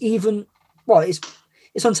position is even, well, it's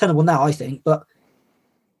untenable now, I think, but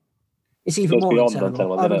it's even more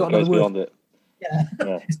untenable. I haven't got another word. Beyond it.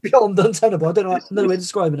 Yeah. It's beyond untenable. I don't know another way of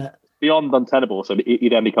describing it. Beyond untenable, so he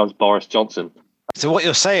then becomes Boris Johnson. So what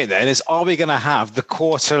you're saying then is, are we going to have the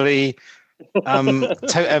quarterly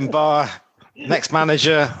Totem Bar next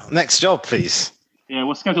manager, next job, please? Yeah,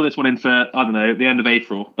 we'll schedule this one in for, I don't know, the end of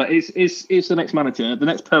April. But is the next manager, the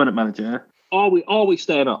next permanent manager, are we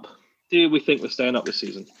staying up? Do we think we're staying up this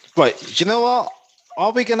season? Right. Do you know what?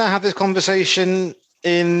 Are we going to have this conversation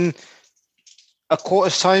in a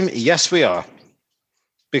quarter's time? Yes, we are.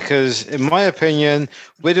 Because in my opinion,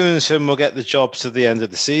 Widderson will get the job to the end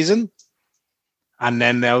of the season. And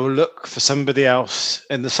then they'll look for somebody else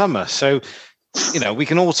in the summer. So, we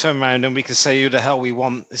can all turn around and we can say who the hell we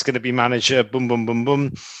want is going to be manager, boom, boom, boom,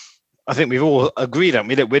 boom. I think we've all agreed, haven't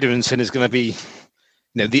we, that Widderson is going to be,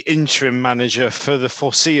 the interim manager for the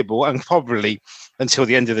foreseeable and probably until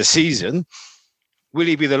the end of the season. Will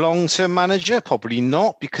he be the long-term manager? Probably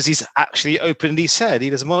not, because he's actually openly said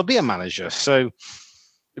he doesn't want to be a manager. So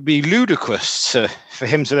it'd be ludicrous for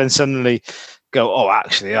him to then suddenly go, oh,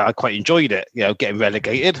 actually, I quite enjoyed it, getting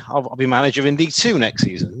relegated. I'll be manager in League Two next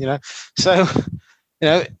season, So,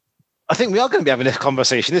 I think we are going to be having this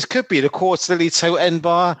conversation. This could be the quarterly Totem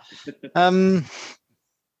Bar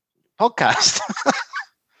podcast.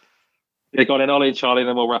 Yeah, go on in, Ollie and Charlie,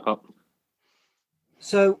 then we'll wrap up.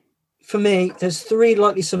 So, for me, there's three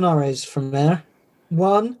likely scenarios from there.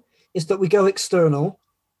 One is that we go external,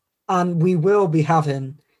 and we will be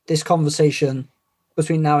having this conversation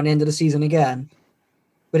between now and the end of the season again.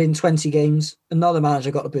 But in 20 games, another manager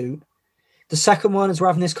got the boot. The second one is we're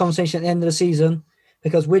having this conversation at the end of the season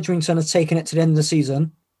because Widrington has taken it to the end of the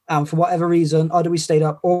season, and for whatever reason, either we stayed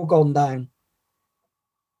up or gone down.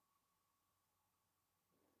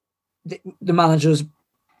 The manager's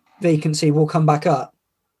vacancy will come back up.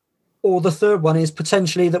 Or the third one is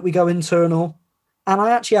potentially that we go internal. And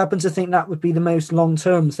I actually happen to think that would be the most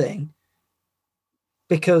long-term thing.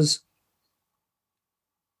 Because,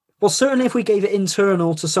 well, certainly if we gave it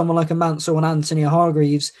internal to someone like a Mansell and Anthony or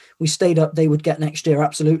Hargreaves, we stayed up, they would get next year,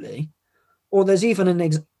 absolutely. Or there's even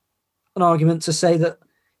an argument to say that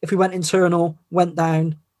if we went internal, went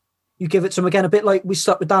down, you give it to them again, a bit like we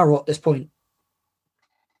stuck with Darrell at this point.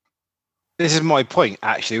 This is my point,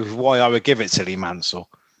 actually, with why I would give it to Lee Mansell.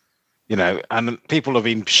 And people have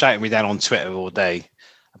been shouting me down on Twitter all day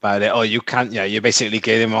about it. Oh, you can't, you're basically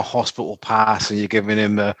giving him a hospital pass and you're giving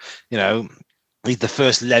him he's the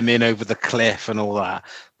first lemon over the cliff and all that.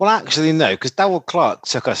 Well, actually, no, because Darrell Clark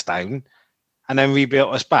took us down and then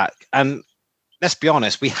rebuilt us back. And let's be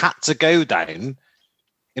honest, we had to go down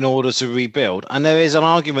in order to rebuild. And there is an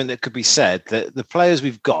argument that could be said that the players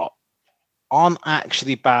we've got aren't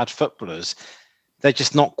actually bad footballers. They're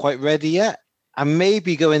just not quite ready yet. And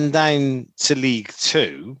maybe going down to League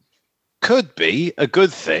Two could be a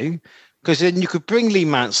good thing, because then you could bring Lee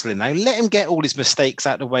Mansell in now, let him get all his mistakes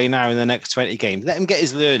out of the way now in the next 20 games. Let him get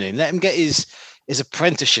his learning. Let him get his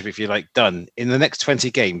apprenticeship, if you like, done in the next 20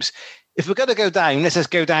 games. If we're going to go down, let's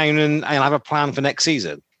just go down and have a plan for next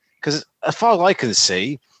season. Because as far as I can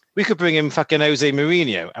see, we could bring in fucking Jose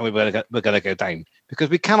Mourinho and we're going to go down, because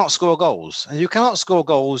we cannot score goals. And you cannot score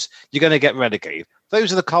goals, you're going to get relegated.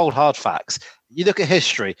 Those are the cold, hard facts. You look at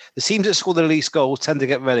history, the teams that score the least goals tend to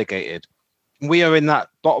get relegated. We are in that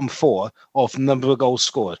bottom four of number of goals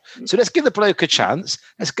scored. So let's give the bloke a chance.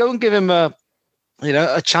 Let's go and give him a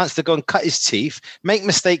chance to go and cut his teeth, make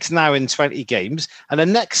mistakes now in 20 games, and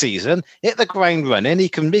then next season, hit the ground running. He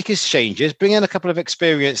can make his changes, bring in a couple of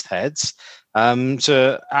experienced heads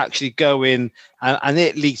to actually go in and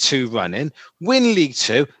hit League Two running, win League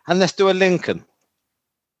Two, and let's do a Lincoln.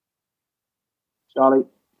 Charlie,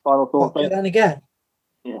 final thought? Go down again.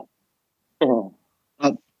 Yeah.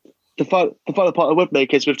 The final point I would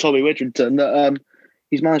make is with Tommy Widrington that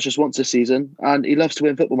he's managed us once this season and he loves to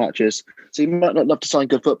win football matches. So he might not love to sign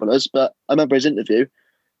good footballers, but I remember his interview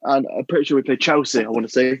and I'm pretty sure we played Chelsea, I want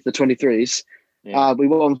to say, the 23s. Yeah. We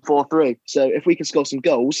won 4-3. So if we can score some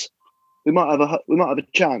goals we might have a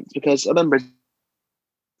chance, because I remember his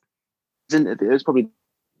interview, it's probably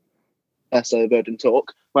less over than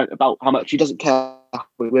talk, right, about how much he doesn't care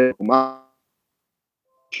with much.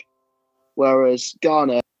 Whereas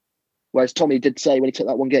Tommy did say when he took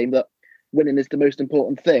that one game that winning is the most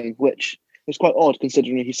important thing, which is quite odd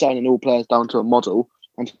considering he's signing all players down to a model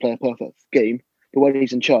and to play a perfect game. But when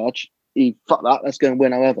he's in charge, fuck that, let's go and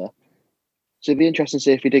win however. So it'd be interesting to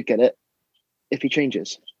see if he did get it, if he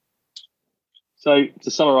changes. So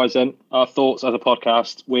to summarise then, our thoughts as a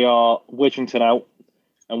podcast, we are Widgerington out,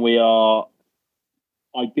 and we are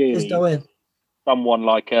ideally someone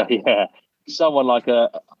like a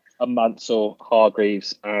Mance or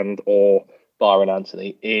Hargreaves and or Byron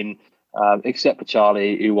Anthony in, except for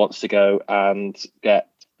Charlie, who wants to go and get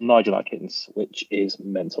Nigel Atkins, which is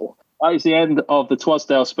mental. That is the end of the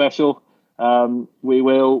Twasdale special. We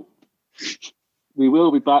will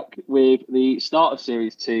be back with the start of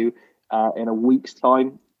Series 2 in a week's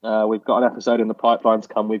time. We've got an episode in the pipeline to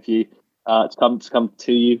come with you, for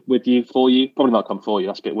you. Probably not come for you.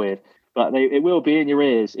 That's a bit weird. But it will be in your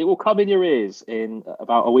ears. It will come in your ears in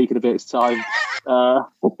about a week and a bit's time. We're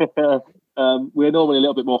normally a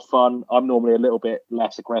little bit more fun. I'm normally a little bit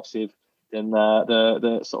less aggressive than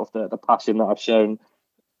the passion that I've shown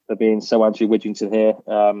for being so anti-Widgerington here.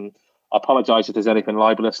 I apologise if there's anything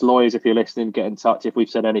libelous. Lawyers, if you're listening, get in touch if we've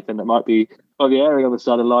said anything that might be erring on the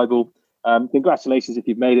side of libel. Congratulations if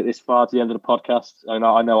you've made it this far to the end of the podcast.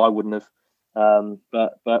 I know I wouldn't have.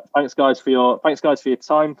 But thanks guys for your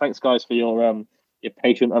time. Thanks guys for your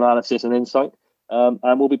patient analysis and insight.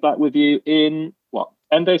 And we'll be back with you in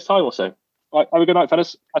 10 days time or so. Right, have a good night,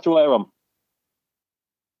 fellas. Catch you all later on.